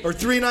 nights, or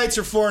 3 nights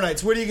or 4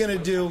 nights, what are you going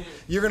to do?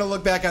 You're going to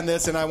look back on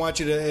this, and I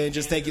want you to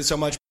just thank you so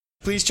much.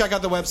 Please check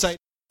out the website.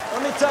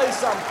 Let me tell you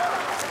something.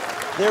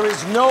 There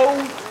is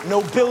no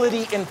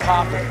nobility in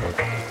poverty.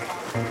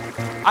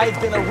 I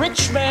have been a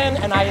rich man,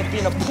 and I have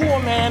been a poor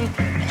man,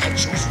 and I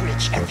choose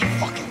rich every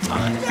fucking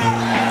time.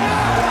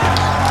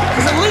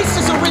 Because at least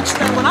as a rich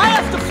man, when I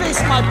have to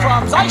face my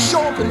problems, I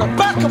show up in the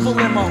back of a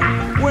limo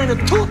wearing a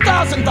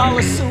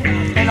 $2,000 suit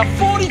and a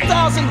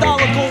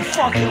 $40,000 gold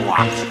fucking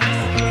watch.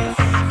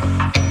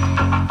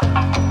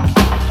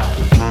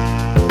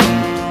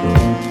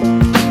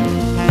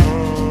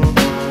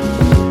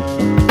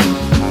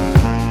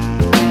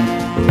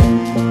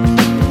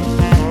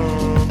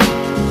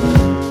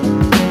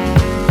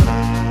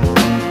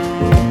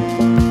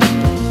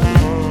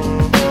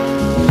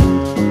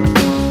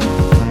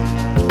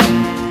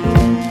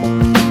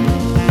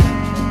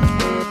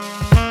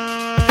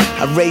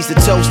 Raise a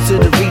toast to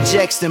the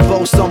rejects and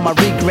boast on my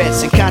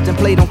regrets, and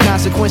contemplate on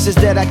consequences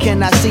that I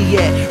cannot see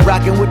yet.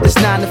 Rocking with this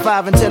 9 to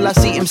 5 until I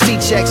see MC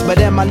checks. But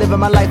am I living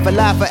my life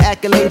alive for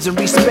accolades and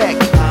respect?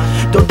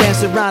 Don't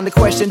dance around the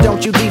question,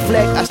 don't you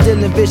deflect. I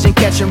still envision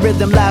catching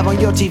rhythm live on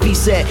your TV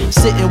set,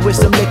 sitting with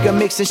some liquor,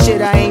 mixing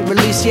shit I ain't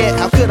released yet.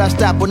 How could I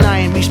stop when I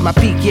ain't reached my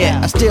peak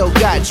yet? I still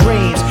got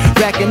dreams,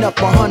 racking up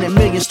 100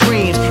 million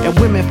streams, and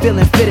women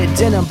feeling fitted,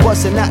 denim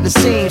busting out the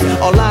seams,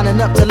 all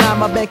lining up to line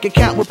my bank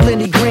account with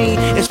plenty green.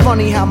 It's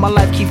funny how my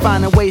life keep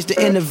finding ways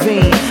to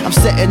intervene. I'm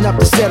setting up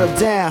to settle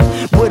down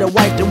with a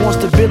wife that wants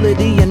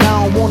stability, and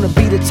I don't wanna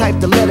be the type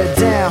to let her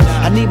down.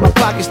 I need my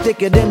pockets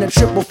thicker than a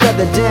triple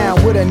feather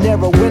down, with a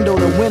narrow window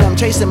to win. I'm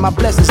chasing my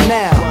blessings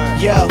now.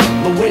 Yo,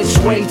 but which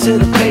way to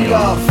the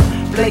payoff?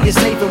 Play it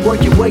safe and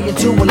work your way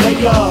into a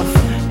layoff.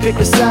 Pick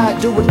a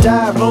side, do or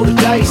die, roll the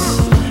dice.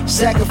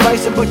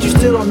 Sacrificing, but you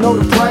still don't know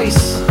the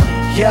price.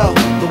 Yo,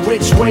 but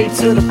which way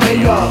to the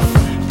payoff?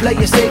 Play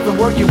it safe and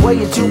work your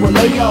way into a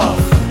layoff.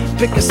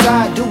 Pick a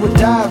side, do or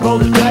die, roll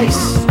the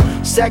dice.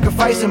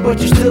 Sacrificing,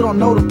 but you still don't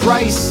know the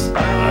price.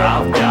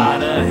 I've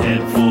got a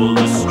head full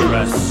of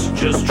stress,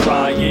 just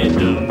trying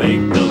to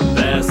make the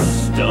best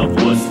of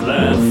what's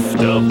left,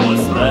 of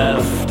what's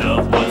left,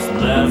 of what's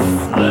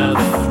left,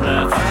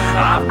 left.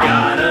 I've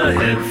got a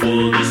head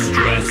full of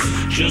stress,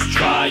 just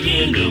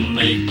trying to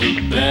make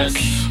the best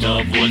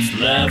of what's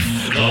left,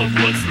 of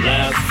what's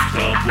left,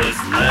 of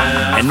what's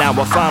left. And now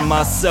I find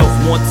myself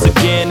once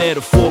again at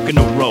a fork in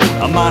the road.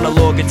 A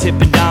monologue and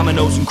tipping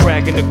dominoes and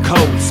cracking the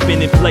code,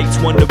 spinning plates,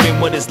 wondering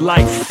what it's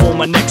like. For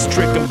my next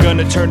trick, I'm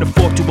gonna turn the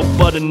fork to a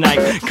butter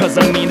knife. Cause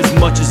I mean, as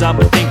much as I've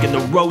been thinking the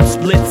road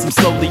splits, I'm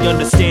slowly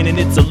understanding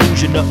its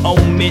illusion to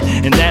own it,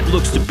 and that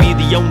looks to be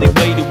the only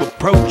way to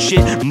approach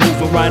it.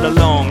 Moving right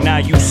along, now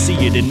you see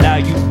it and now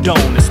you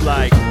don't. It's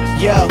like,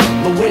 yo,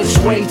 but which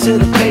way to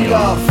the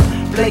payoff?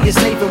 Play it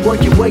safe and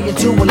work your way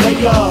into a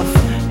layoff.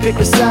 Pick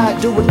a side,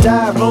 do or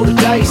die, roll the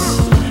dice.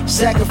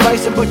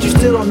 Sacrificing, but you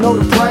still don't know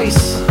the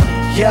price.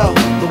 Yo,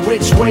 but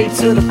which way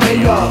to the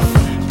payoff?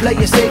 Play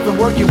it safe and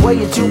work your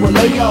way into a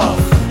layoff.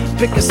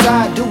 Pick a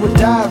side, do or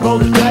die, roll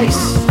the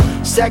dice.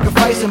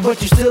 Sacrificing,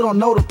 but you still don't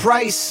know the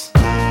price.